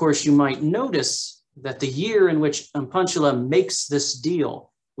 And of course, you might notice that the year in which Umpanchela makes this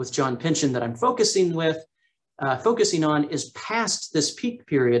deal with John Pynchon that I'm focusing on is past this peak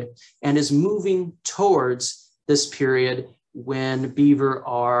period and is moving towards this period when beaver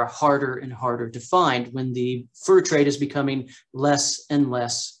are harder and harder to find, when the fur trade is becoming less and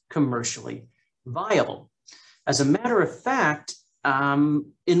less commercially viable. As a matter of fact,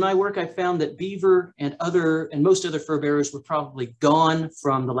 in my work, I found that beaver and most other fur bearers were probably gone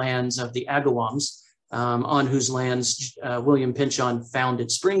from the lands of the Agawams, on whose lands William Pynchon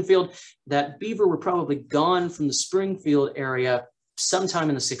founded Springfield. That beaver were probably gone from the Springfield area sometime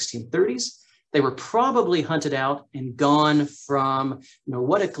in the 1630s. They were probably hunted out and gone from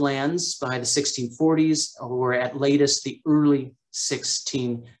Norwottuck lands by the 1640s, or at latest the early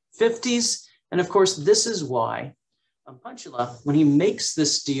 1650s. And of course, this is why Umpanchela, when he makes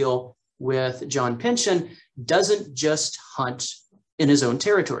this deal with John Pynchon, doesn't just hunt in his own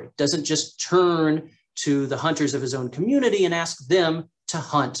territory, doesn't just turn to the hunters of his own community and ask them to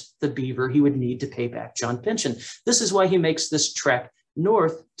hunt the beaver he would need to pay back John Pynchon. This is why he makes this trek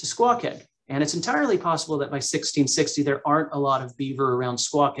north to Squawkeg. And it's entirely possible that by 1660, there aren't a lot of beaver around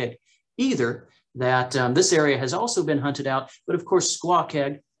Squawkeg either, that this area has also been hunted out. But of course,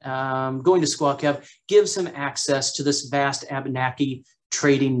 Squawkeg, going to Squawkeg gives him access to this vast Abenaki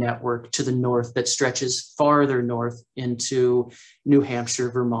trading network to the north that stretches farther north into New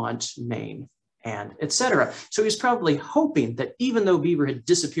Hampshire, Vermont, Maine, and etc. So he's probably hoping that even though beaver had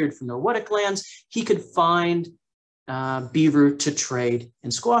disappeared from Norwottuck lands, he could find beaver to trade in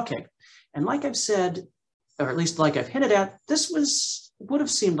Squawkeg. And like I've said, or at least like I've hinted at, this would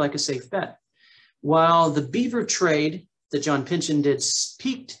have seemed like a safe bet. While the beaver trade that John Pynchon did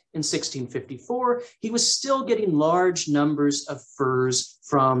peaked in 1654, he was still getting large numbers of furs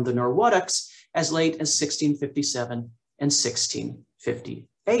from the Norwottucks as late as 1657 and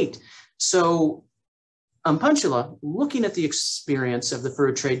 1658. So Umpanchela, looking at the experience of the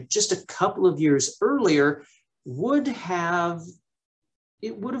fur trade just a couple of years earlier,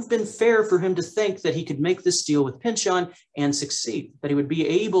 it would have been fair for him to think that he could make this deal with Pynchon and succeed, that he would be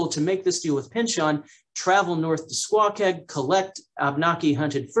able to make this deal with Pynchon, travel north to Squawkeg, collect Abenaki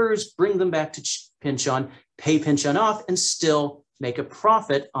hunted furs, bring them back to Pynchon, pay Pynchon off, and still make a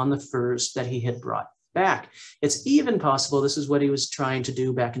profit on the furs that he had brought back. It's even possible this is what he was trying to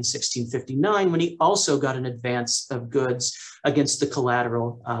do back in 1659, when he also got an advance of goods against the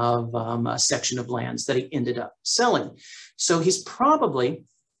collateral of a section of lands that he ended up selling. So he's probably,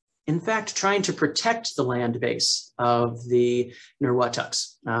 in fact, trying to protect the land base of the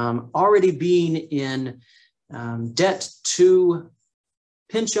Norwottucks, already being in debt to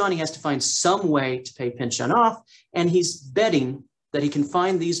Pynchon. He has to find some way to pay Pynchon off, and he's betting that he can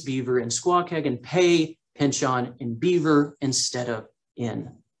find these beaver in Squawkeg and pay Pynchon in beaver instead of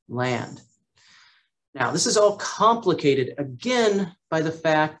in land. Now, this is all complicated again by the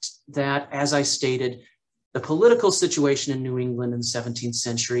fact that, as I stated, the political situation in New England in the 17th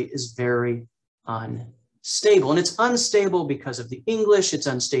century is very unstable. And it's unstable because of the English, it's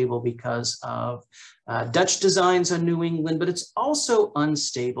unstable because of Dutch designs on New England, but it's also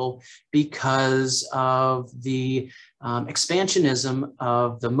unstable because of the expansionism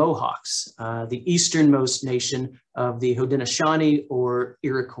of the Mohawks, the easternmost nation of the Haudenosaunee or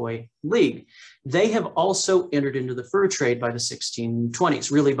Iroquois League. They have also entered into the fur trade by the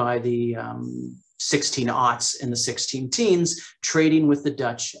 1620s, really by the 1600s and the 16 teens, trading with the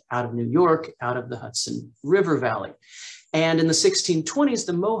Dutch out of New York, out of the Hudson River Valley. And in the 1620s,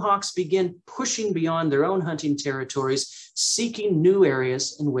 the Mohawks begin pushing beyond their own hunting territories, seeking new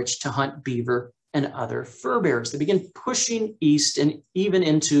areas in which to hunt beaver and other fur bearers. They begin pushing east and even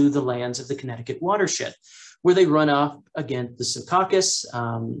into the lands of the Connecticut watershed, where they run up against the Secaucus,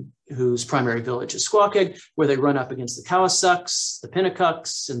 whose primary village is Squawkeg, where they run up against the Cowasucks, the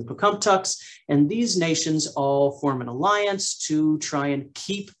Pinnacucks, and the Pecumtucks. And these nations all form an alliance to try and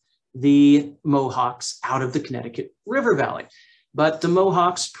keep the Mohawks out of the Connecticut River Valley. But the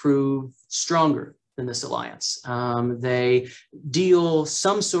Mohawks prove stronger than this alliance. They deal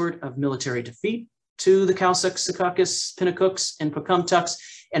some sort of military defeat to the Cowasucks, Secaucus, Pinnacooks, and Pecumtucks,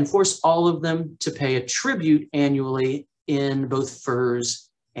 and force all of them to pay a tribute annually in both furs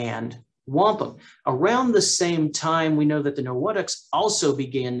and wampum. Around the same time, we know that the Norwottucks also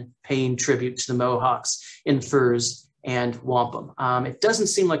began paying tribute to the Mohawks in furs and wampum. It doesn't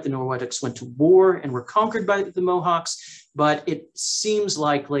seem like the Norwottucks went to war and were conquered by the Mohawks, but it seems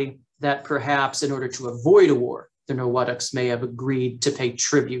likely that perhaps in order to avoid a war, the Norwottucks may have agreed to pay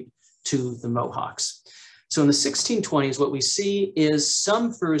tribute to the Mohawks. So in the 1620s, what we see is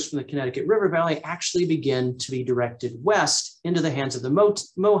some furs from the Connecticut River Valley actually begin to be directed west into the hands of the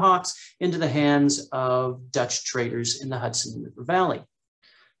Mohawks, into the hands of Dutch traders in the Hudson River Valley.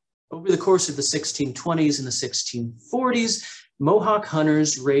 Over the course of the 1620s and the 1640s, Mohawk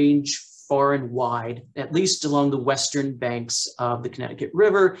hunters range far and wide, at least along the western banks of the Connecticut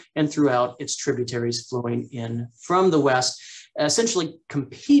River and throughout its tributaries flowing in from the west, essentially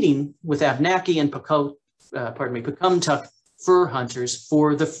competing with Abenaki and Pecumtuck fur hunters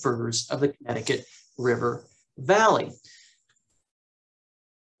for the furs of the Connecticut River Valley. In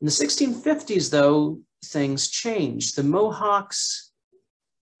the 1650s, though, things changed. The Mohawks,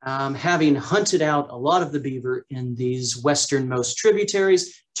 having hunted out a lot of the beaver in these westernmost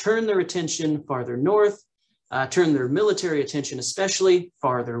tributaries, turn their attention farther north, turn their military attention especially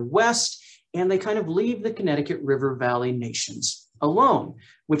farther west, and they kind of leave the Connecticut River Valley nations alone,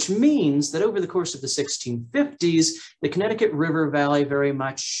 which means that over the course of the 1650s, the Connecticut River Valley very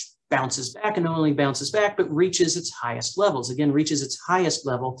much bounces back, and not only bounces back, but reaches its highest levels. Again, reaches its highest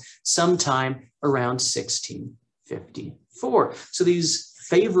level sometime around 1654. So these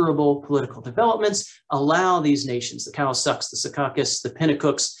favorable political developments allow these nations, the Cowasucks, the Secaucus, the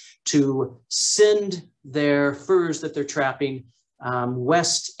Pinnacooks, to send their furs that they're trapping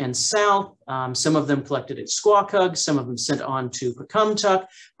west and south. Some of them collected at Squawkeg, some of them sent on to Pecumtuck,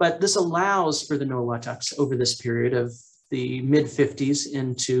 but this allows for the Norwottucks over this period of the mid-50s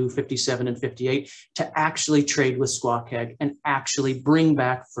into 57 and 58 to actually trade with Squawkeg and actually bring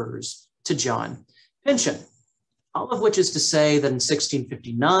back furs to John Pynchon. All of which is to say that in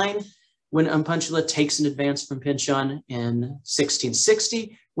 1659, when Umpanchela takes an advance from Pynchon, in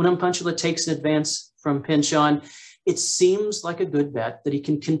 1660, when Umpanchela takes an advance from Pynchon, it seems like a good bet that he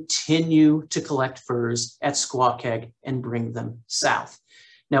can continue to collect furs at Squawkeg and bring them south.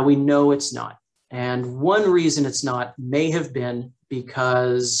 Now, we know it's not. And one reason it's not may have been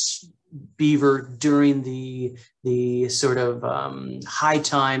because beaver during the sort of high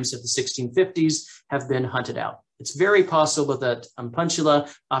times of the 1650s have been hunted out. It's very possible that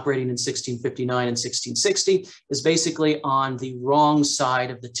Umpanchela, operating in 1659 and 1660, is basically on the wrong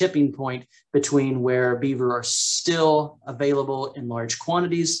side of the tipping point between where beaver are still available in large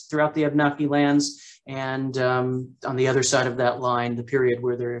quantities throughout the Abenaki lands, and on the other side of that line, the period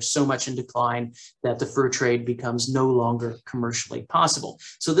where they're so much in decline that the fur trade becomes no longer commercially possible.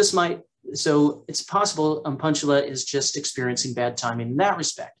 So it's possible Umpanchela is just experiencing bad timing in that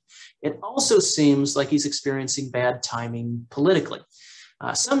respect. It also seems like he's experiencing bad timing politically.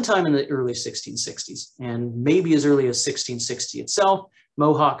 Sometime in the early 1660s, and maybe as early as 1660 itself,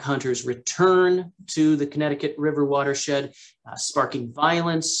 Mohawk hunters return to the Connecticut River watershed, sparking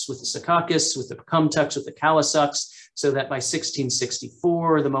violence with the Secaucus, with the Pecumtucks, with the Cowasucks, so that by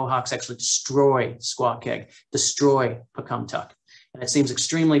 1664, the Mohawks actually destroy Squawkeg, destroy Pecumtuck. And it seems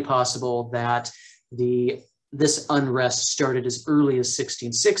extremely possible that this unrest started as early as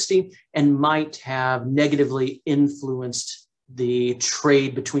 1660 and might have negatively influenced the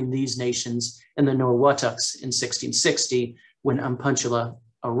trade between these nations and the Norwottucks in 1660, when Umpanchela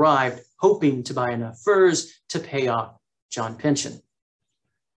arrived, hoping to buy enough furs to pay off John Pynchon.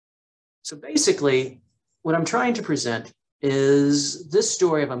 So basically, what I'm trying to present is this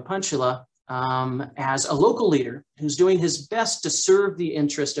story of Umpanchela as a local leader who's doing his best to serve the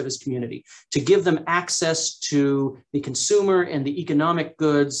interest of his community, to give them access to the consumer and the economic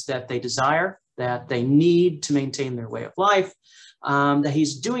goods that they desire, that they need to maintain their way of life, that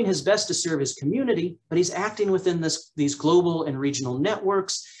he's doing his best to serve his community, but he's acting within these global and regional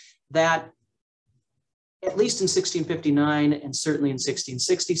networks that, at least in 1659 and certainly in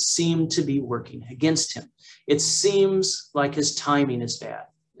 1660, seem to be working against him. It seems like his timing is bad.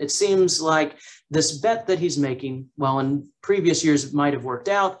 It seems like this bet that he's making, while in previous years it might have worked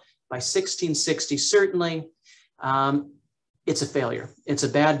out, by 1660 certainly, it's a failure. It's a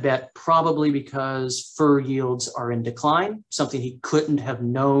bad bet, probably because fur yields are in decline, something he couldn't have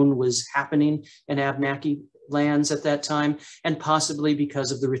known was happening in Abenaki lands at that time, and possibly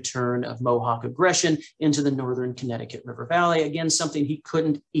because of the return of Mohawk aggression into the northern Connecticut River Valley. Again, something he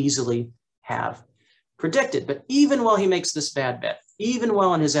couldn't easily have predicted. But even while he makes this bad bet, even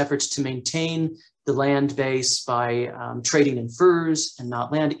while in his efforts to maintain the land base by trading in furs and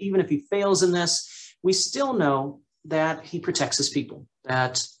not land, even if he fails in this, we still know that he protects his people,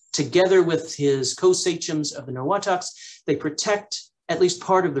 that together with his co-sachems of the Norwottucks, they protect at least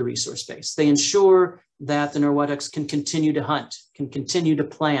part of the resource base. They ensure that the Norwottucks can continue to hunt, can continue to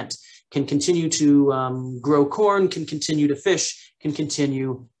plant, can continue to grow corn, can continue to fish, can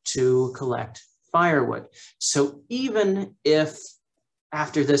continue to collect firewood. So even if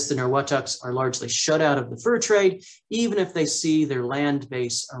after this, the Norwottucks are largely shut out of the fur trade, even if they see their land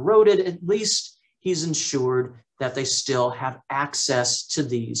base eroded, at least he's ensured that they still have access to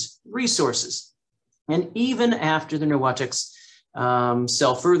these resources. And even after the Norwottucks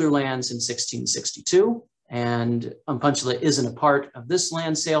sell further lands in 1662, and Umpanchela isn't a part of this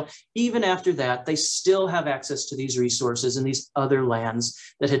land sale, even after that, they still have access to these resources and these other lands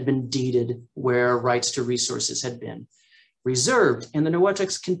that had been deeded where rights to resources had been reserved. And the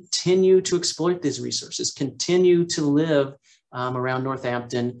Norwottucks continue to exploit these resources, continue to live around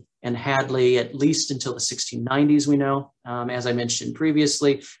Northampton and Hadley, at least until the 1690s, we know. As I mentioned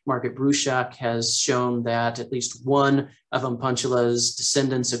previously, Margaret Bruchac has shown that at least one of Umpanchela's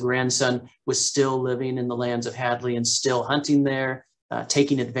descendants, a grandson, was still living in the lands of Hadley and still hunting there,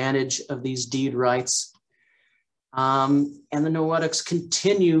 taking advantage of these deed rights. And the Norwottucks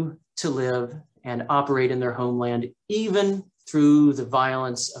continue to live and operate in their homeland, even through the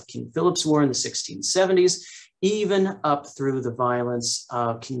violence of King Philip's War in the 1670s, even up through the violence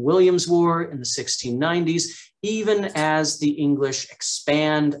of King William's War in the 1690s, even as the English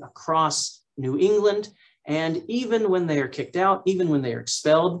expand across New England, and even when they are kicked out, even when they are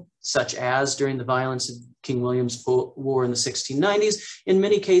expelled, such as during the violence of King William's War in the 1690s, in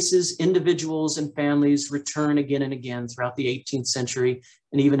many cases, individuals and families return again and again throughout the 18th century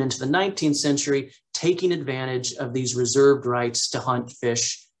and even into the 19th century, taking advantage of these reserved rights to hunt,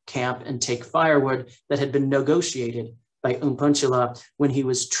 fish, camp, and take firewood that had been negotiated by Umpanchela when he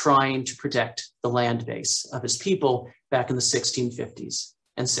was trying to protect the land base of his people back in the 1650s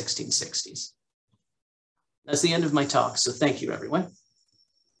and 1660s. That's the end of my talk, so thank you, everyone.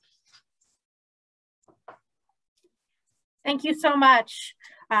 Thank you so much.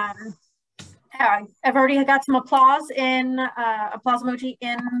 I've already got some applause emoji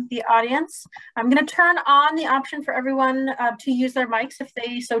in the audience. I'm going to turn on the option for everyone to use their mics if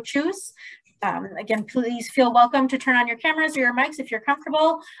they so choose. Again, please feel welcome to turn on your cameras or your mics if you're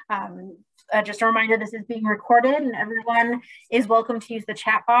comfortable. Just a reminder, this is being recorded and everyone is welcome to use the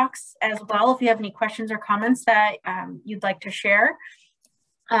chat box as well if you have any questions or comments that you'd like to share.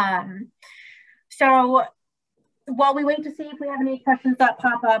 So while we wait to see if we have any questions that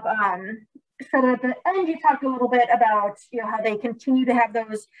pop up, Strother, at the end, you talked a little bit about how they continue to have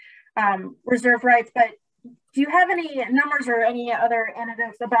those reserve rights, but do you have any numbers or any other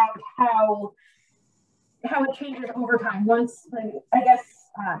anecdotes about how it changes over time? Once, I guess,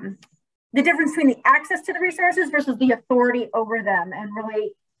 the difference between the access to the resources versus the authority over them, and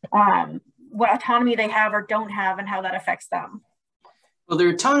really what autonomy they have or don't have and how that affects them. Well, their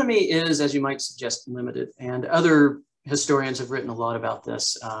autonomy is, as you might suggest, limited, and other historians have written a lot about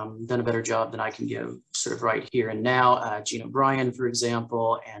this, done a better job than I can give sort of right here and now. Gene O'Brien, for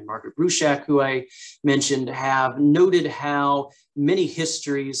example, and Margaret Bruchac, who I mentioned, have noted how many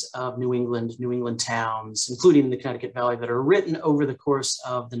histories of New England towns, including the Connecticut Valley, that are written over the course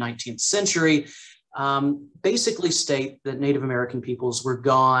of the 19th century, basically state that Native American peoples were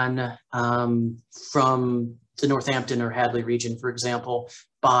gone from the Northampton or Hadley region, for example,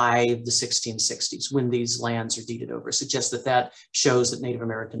 by the 1660s, when these lands are deeded over, suggests that that shows that Native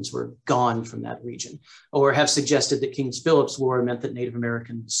Americans were gone from that region, or have suggested that King Philip's War meant that Native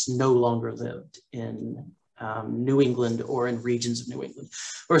Americans no longer lived in New England or in regions of New England,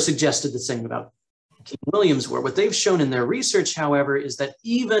 or suggested the same about King William's War. What they've shown in their research, however, is that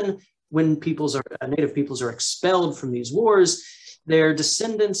even when Native peoples are expelled from these wars, their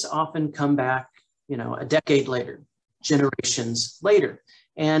descendants often come back, you know, a decade later, generations later,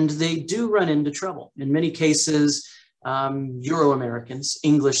 and they do run into trouble. In many cases, Euro-Americans,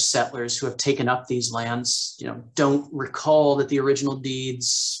 English settlers who have taken up these lands, you know, don't recall that the original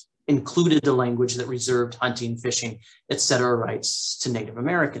deeds included a language that reserved hunting, fishing, etc. rights to Native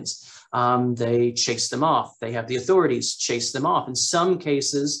Americans. They chase them off. They have the authorities chase them off. In some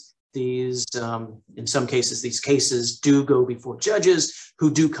cases, these cases do go before judges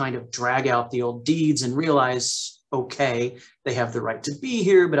who do kind of drag out the old deeds and realize, okay, they have the right to be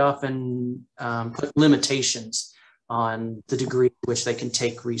here, but often put limitations on the degree to which they can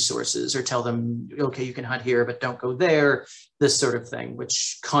take resources, or tell them, okay, you can hunt here, but don't go there, this sort of thing,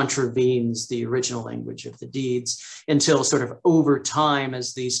 which contravenes the original language of the deeds, until sort of over time,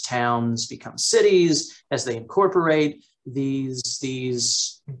 as these towns become cities, as they incorporate, these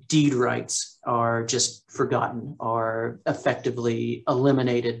deed rights are just forgotten, are effectively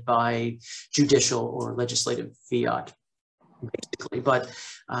eliminated by judicial or legislative fiat, basically. But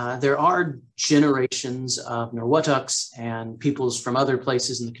there are generations of Norwottucks and peoples from other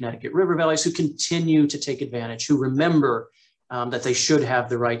places in the Connecticut River valleys who continue to take advantage, who remember that they should have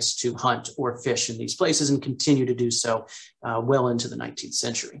the rights to hunt or fish in these places, and continue to do so well into the 19th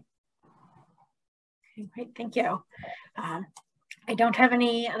century. Okay, great, thank you. I don't have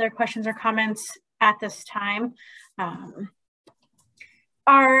any other questions or comments at this time. Have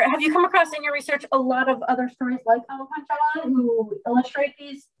you come across in your research a lot of other stories like Umpanchela who illustrate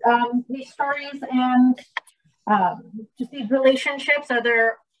these stories and just these relationships? Are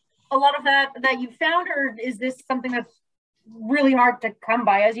there a lot of that you found, or is this something that's really hard to come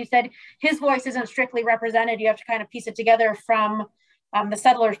by? As you said, his voice isn't strictly represented. You have to kind of piece it together from the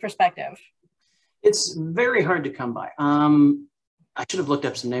settler's perspective. It's very hard to come by. I should have looked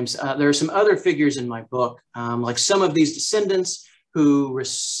up some names. There are some other figures in my book, like some of these descendants who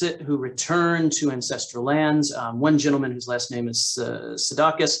return to ancestral lands. One gentleman whose last name is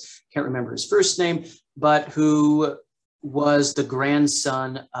Sadakis, can't remember his first name, but who was the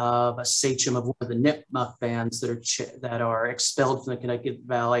grandson of a sachem of one of the Nipmuc bands that are expelled from the Connecticut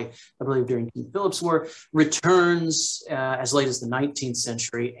Valley, I believe during King Philip's War, returns as late as the 19th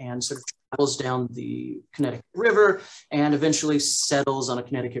century and sort of travels down the Connecticut River and eventually settles on a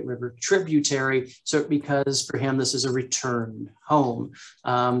Connecticut River tributary. So because for him, this is a return home.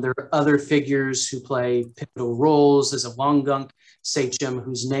 There are other figures who play pivotal roles. There's a Wangunk sachem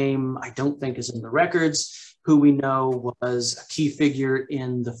whose name I don't think is in the records, who we know was a key figure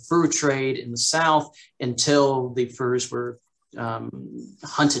in the fur trade in the South until the furs were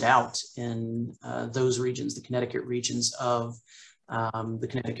hunted out in those regions, the Connecticut regions of the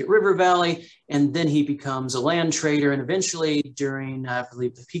Connecticut River Valley. And then he becomes a land trader, and eventually during, I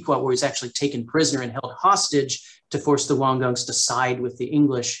believe, the Pequot War, he's actually taken prisoner and held hostage to force the Wangunks to side with the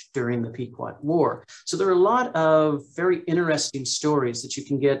English during the Pequot War. So there are a lot of very interesting stories that you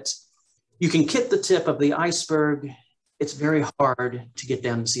can get. You can get the tip of the iceberg. It's very hard to get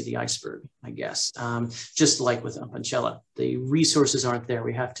down and see the iceberg, I guess. Just like with Umpanchela, the resources aren't there.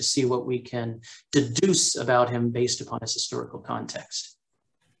 We have to see what we can deduce about him based upon his historical context.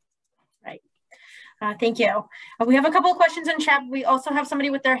 Right. Thank you. We have a couple of questions in chat. We also have somebody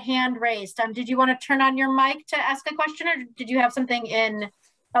with their hand raised. Did you want to turn on your mic to ask a question, or did you have something in?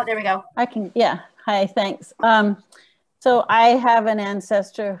 Oh, there we go. I can, yeah. Hi, thanks. So I have an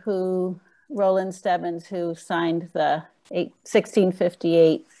ancestor who, Roland Stebbins, who signed the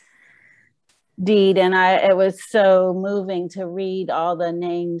 1658 deed, and it was so moving to read all the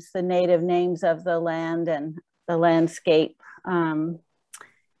names, the native names of the land and the landscape. I'm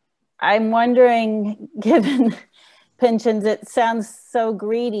wondering, given Pynchon's, it sounds so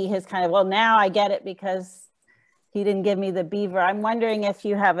greedy, his kind of, well, now I get it because he didn't give me the beaver. I'm wondering if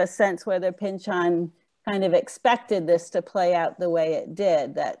you have a sense whether Pynchon kind of expected this to play out the way it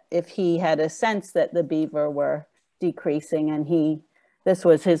did, that if he had a sense that the beaver were decreasing and this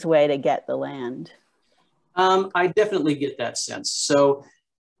was his way to get the land. I definitely get that sense. So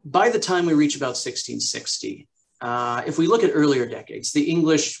by the time we reach about 1660, if we look at earlier decades, the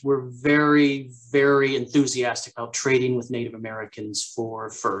English were very, very enthusiastic about trading with Native Americans for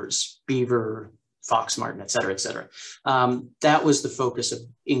furs, beaver, fox marten, et cetera, et cetera. That was the focus of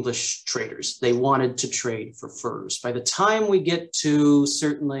English traders. They wanted to trade for furs. By the time we get to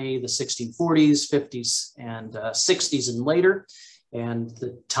certainly the 1640s, 50s, and 60s and later, and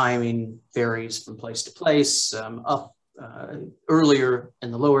the timing varies from place to place, up earlier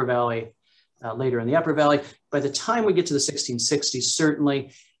in the lower valley, later in the upper valley. By the time we get to the 1660s,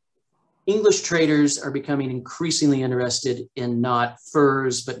 certainly, English traders are becoming increasingly interested in not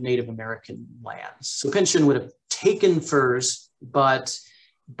furs, but Native American lands. So Pynchon would have taken furs, but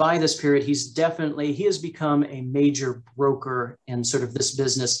by this period, he has become a major broker in sort of this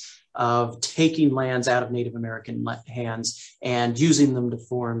business of taking lands out of Native American hands and using them to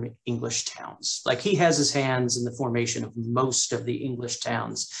form English towns. Like, he has his hands in the formation of most of the English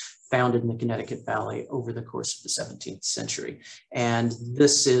towns founded in the Connecticut Valley over the course of the 17th century. And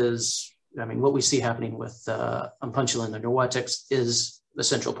this is, I mean, what we see happening with Umpanchela and the Norwottucks is the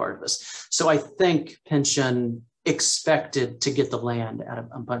central part of this. So I think Pynchon expected to get the land out of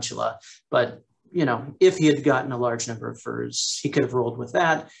Umpanchela, but you know, if he had gotten a large number of furs, he could have rolled with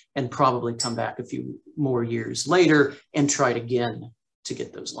that and probably come back a few more years later and tried again to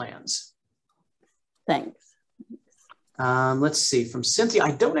get those lands. Thanks. Let's see, from Cynthia,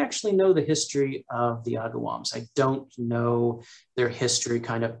 I don't actually know the history of the Agawams. I don't know their history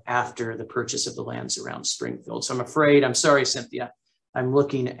kind of after the purchase of the lands around Springfield. So I'm afraid, I'm sorry, Cynthia, I'm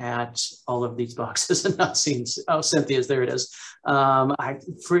looking at all of these boxes and not seeing, oh, Cynthia's, there it is. I'm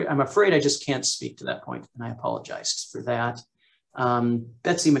afraid I just can't speak to that point, and I apologize for that.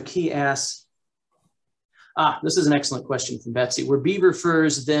 Betsy McKee asks, this is an excellent question from Betsy. Were beaver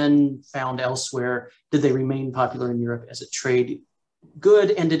furs then found elsewhere? Did they remain popular in Europe as a trade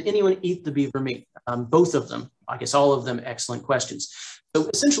good? And did anyone eat the beaver meat? Both of them, I guess all of them, excellent questions. So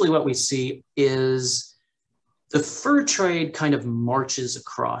essentially what we see is the fur trade kind of marches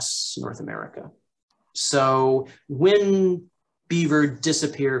across North America. So when beaver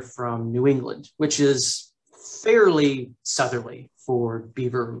disappear from New England, which is fairly southerly for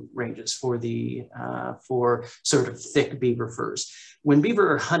beaver ranges, for sort of thick beaver furs. When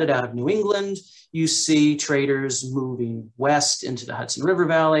beaver are hunted out of New England, you see traders moving west into the Hudson River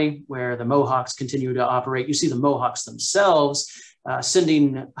Valley, where the Mohawks continue to operate. You see the Mohawks themselves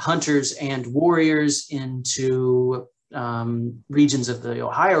sending hunters and warriors into regions of the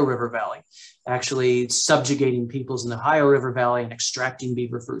Ohio River Valley, actually subjugating peoples in the Ohio River Valley and extracting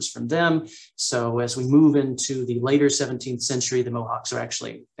beaver furs from them. So as we move into the later 17th century, the Mohawks are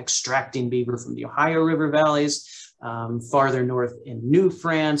actually extracting beaver from the Ohio River valleys. Farther north in New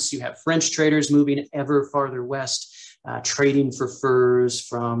France, you have French traders moving ever farther west, trading for furs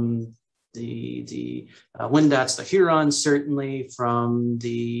from the Wyandots, the Hurons, certainly, from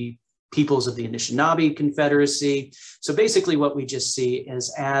the peoples of the Anishinaabe Confederacy. So basically what we just see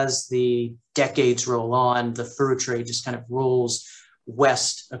is as the decades roll on, the fur trade just kind of rolls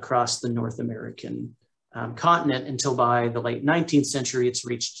west across the North American continent until by the late 19th century, it's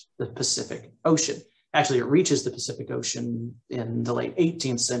reached the Pacific Ocean. Actually, it reaches the Pacific Ocean in the late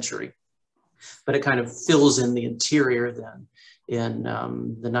 18th century, but it kind of fills in the interior then in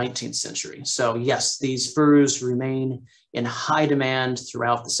the 19th century. So yes, these furs remain in high demand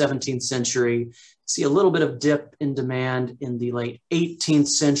throughout the 17th century. See a little bit of dip in demand in the late 18th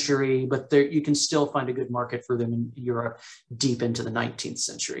century, but there you can still find a good market for them in Europe deep into the 19th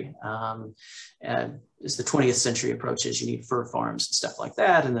century. As the 20th century approaches, you need fur farms and stuff like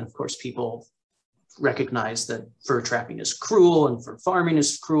that. And then of course, people recognize that fur trapping is cruel and fur farming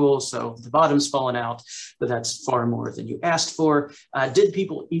is cruel, so the bottom's fallen out, but that's far more than you asked for. Did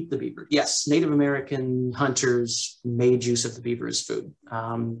people eat the beaver? Yes, Native American hunters made use of the beaver as food.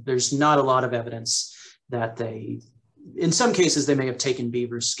 There's not a lot of evidence that they, in some cases, they may have taken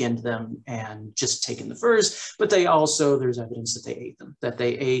beavers, skinned them, and just taken the furs, but they also, there's evidence that they ate them, that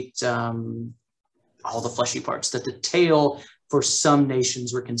they ate all the fleshy parts, that the tail for some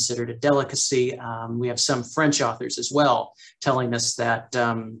nations were considered a delicacy. We have some French authors as well telling us that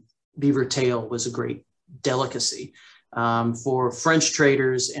beaver tail was a great delicacy. For French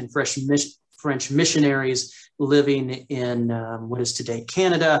traders and French missionaries living in what is today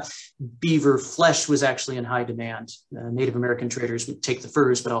Canada, beaver flesh was actually in high demand. Native American traders would take the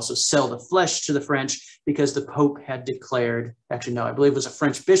furs, but also sell the flesh to the French because the Pope had declared, actually no, I believe it was a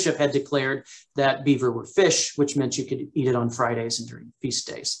French bishop had declared that beaver were fish, which meant you could eat it on Fridays and during feast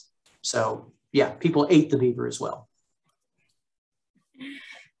days. So yeah, people ate the beaver as well.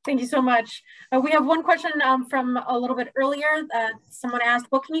 Thank you so much. We have one question from a little bit earlier. Someone asked,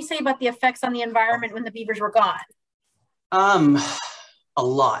 what can you say about the effects on the environment when the beavers were gone? A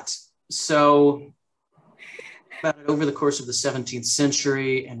lot. So about it over the course of the 17th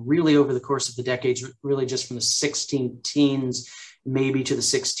century and really over the course of the decades, really just from the 16 teens, maybe to the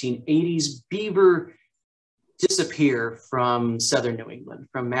 1680s, beaver disappear from southern New England,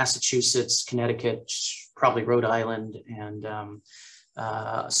 from Massachusetts, Connecticut, probably Rhode Island, and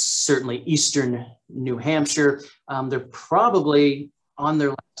certainly eastern New Hampshire. They're probably on their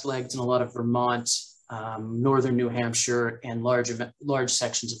last legs in a lot of Vermont, northern New Hampshire, and large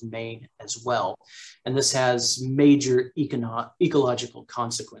sections of Maine as well. And this has major ecological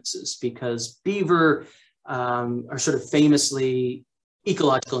consequences because beaver are sort of famously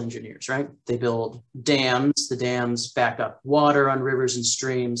ecological engineers, right? They build dams. The dams back up water on rivers and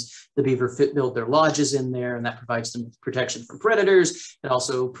streams. The beaver build their lodges in there, and that provides them with protection from predators. It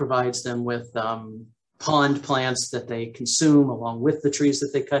also provides them with pond plants that they consume along with the trees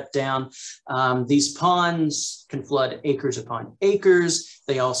that they cut down. These ponds can flood acres upon acres.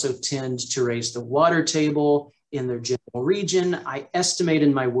 They also tend to raise the water table in their general region. I estimate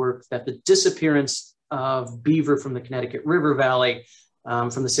in my work that the disappearance of beaver from the Connecticut River Valley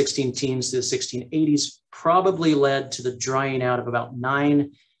from the 16 teens to the 1680s probably led to the drying out of about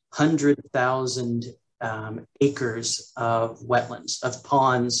 900,000 acres of wetlands, of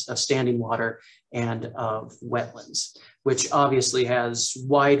ponds, of standing water, and of wetlands, which obviously has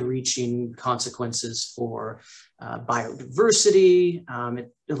wide-reaching consequences for biodiversity.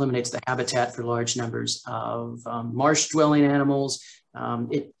 It eliminates the habitat for large numbers of marsh-dwelling animals.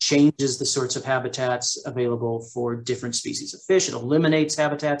 It changes the sorts of habitats available for different species of fish. It eliminates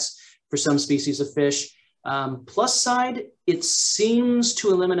habitats for some species of fish. Plus side, it seems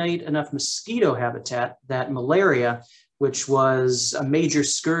to eliminate enough mosquito habitat that malaria, which was a major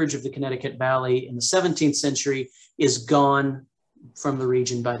scourge of the Connecticut Valley in the 17th century, is gone from the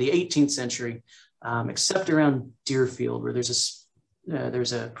region by the 18th century, except around Deerfield, where there's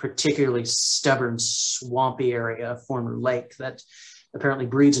a particularly stubborn swampy area, a former lake, that apparently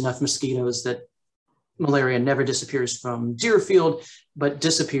breeds enough mosquitoes that malaria never disappears from Deerfield, but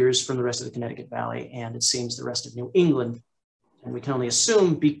disappears from the rest of the Connecticut Valley, and it seems the rest of New England. And we can only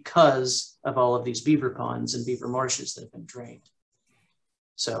assume because of all of these beaver ponds and beaver marshes that have been drained.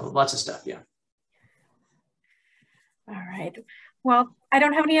 So lots of stuff, yeah. All right. Well, I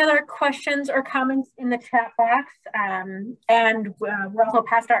don't have any other questions or comments in the chat box, and we're also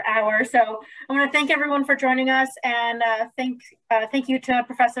past our hour. So I want to thank everyone for joining us, and thank you to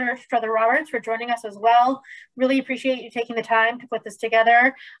Professor Strother Roberts for joining us as well. Really appreciate you taking the time to put this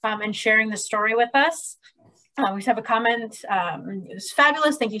together and sharing the story with us. We just have a comment. It was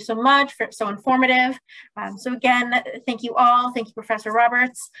fabulous. Thank you so much. So informative. So again, thank you all. Thank you, Professor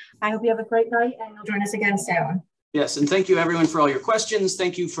Roberts. I hope you have a great night, and you'll join us again soon. Yes, and thank you everyone for all your questions.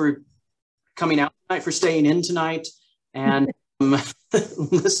 Thank you for coming out tonight, for staying in tonight, and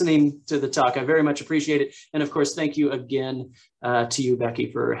listening to the talk. I very much appreciate it. And of course, thank you again to you,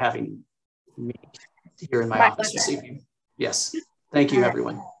 Becky, for having me here in my office this evening. Yes, thank you,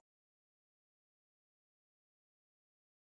 everyone.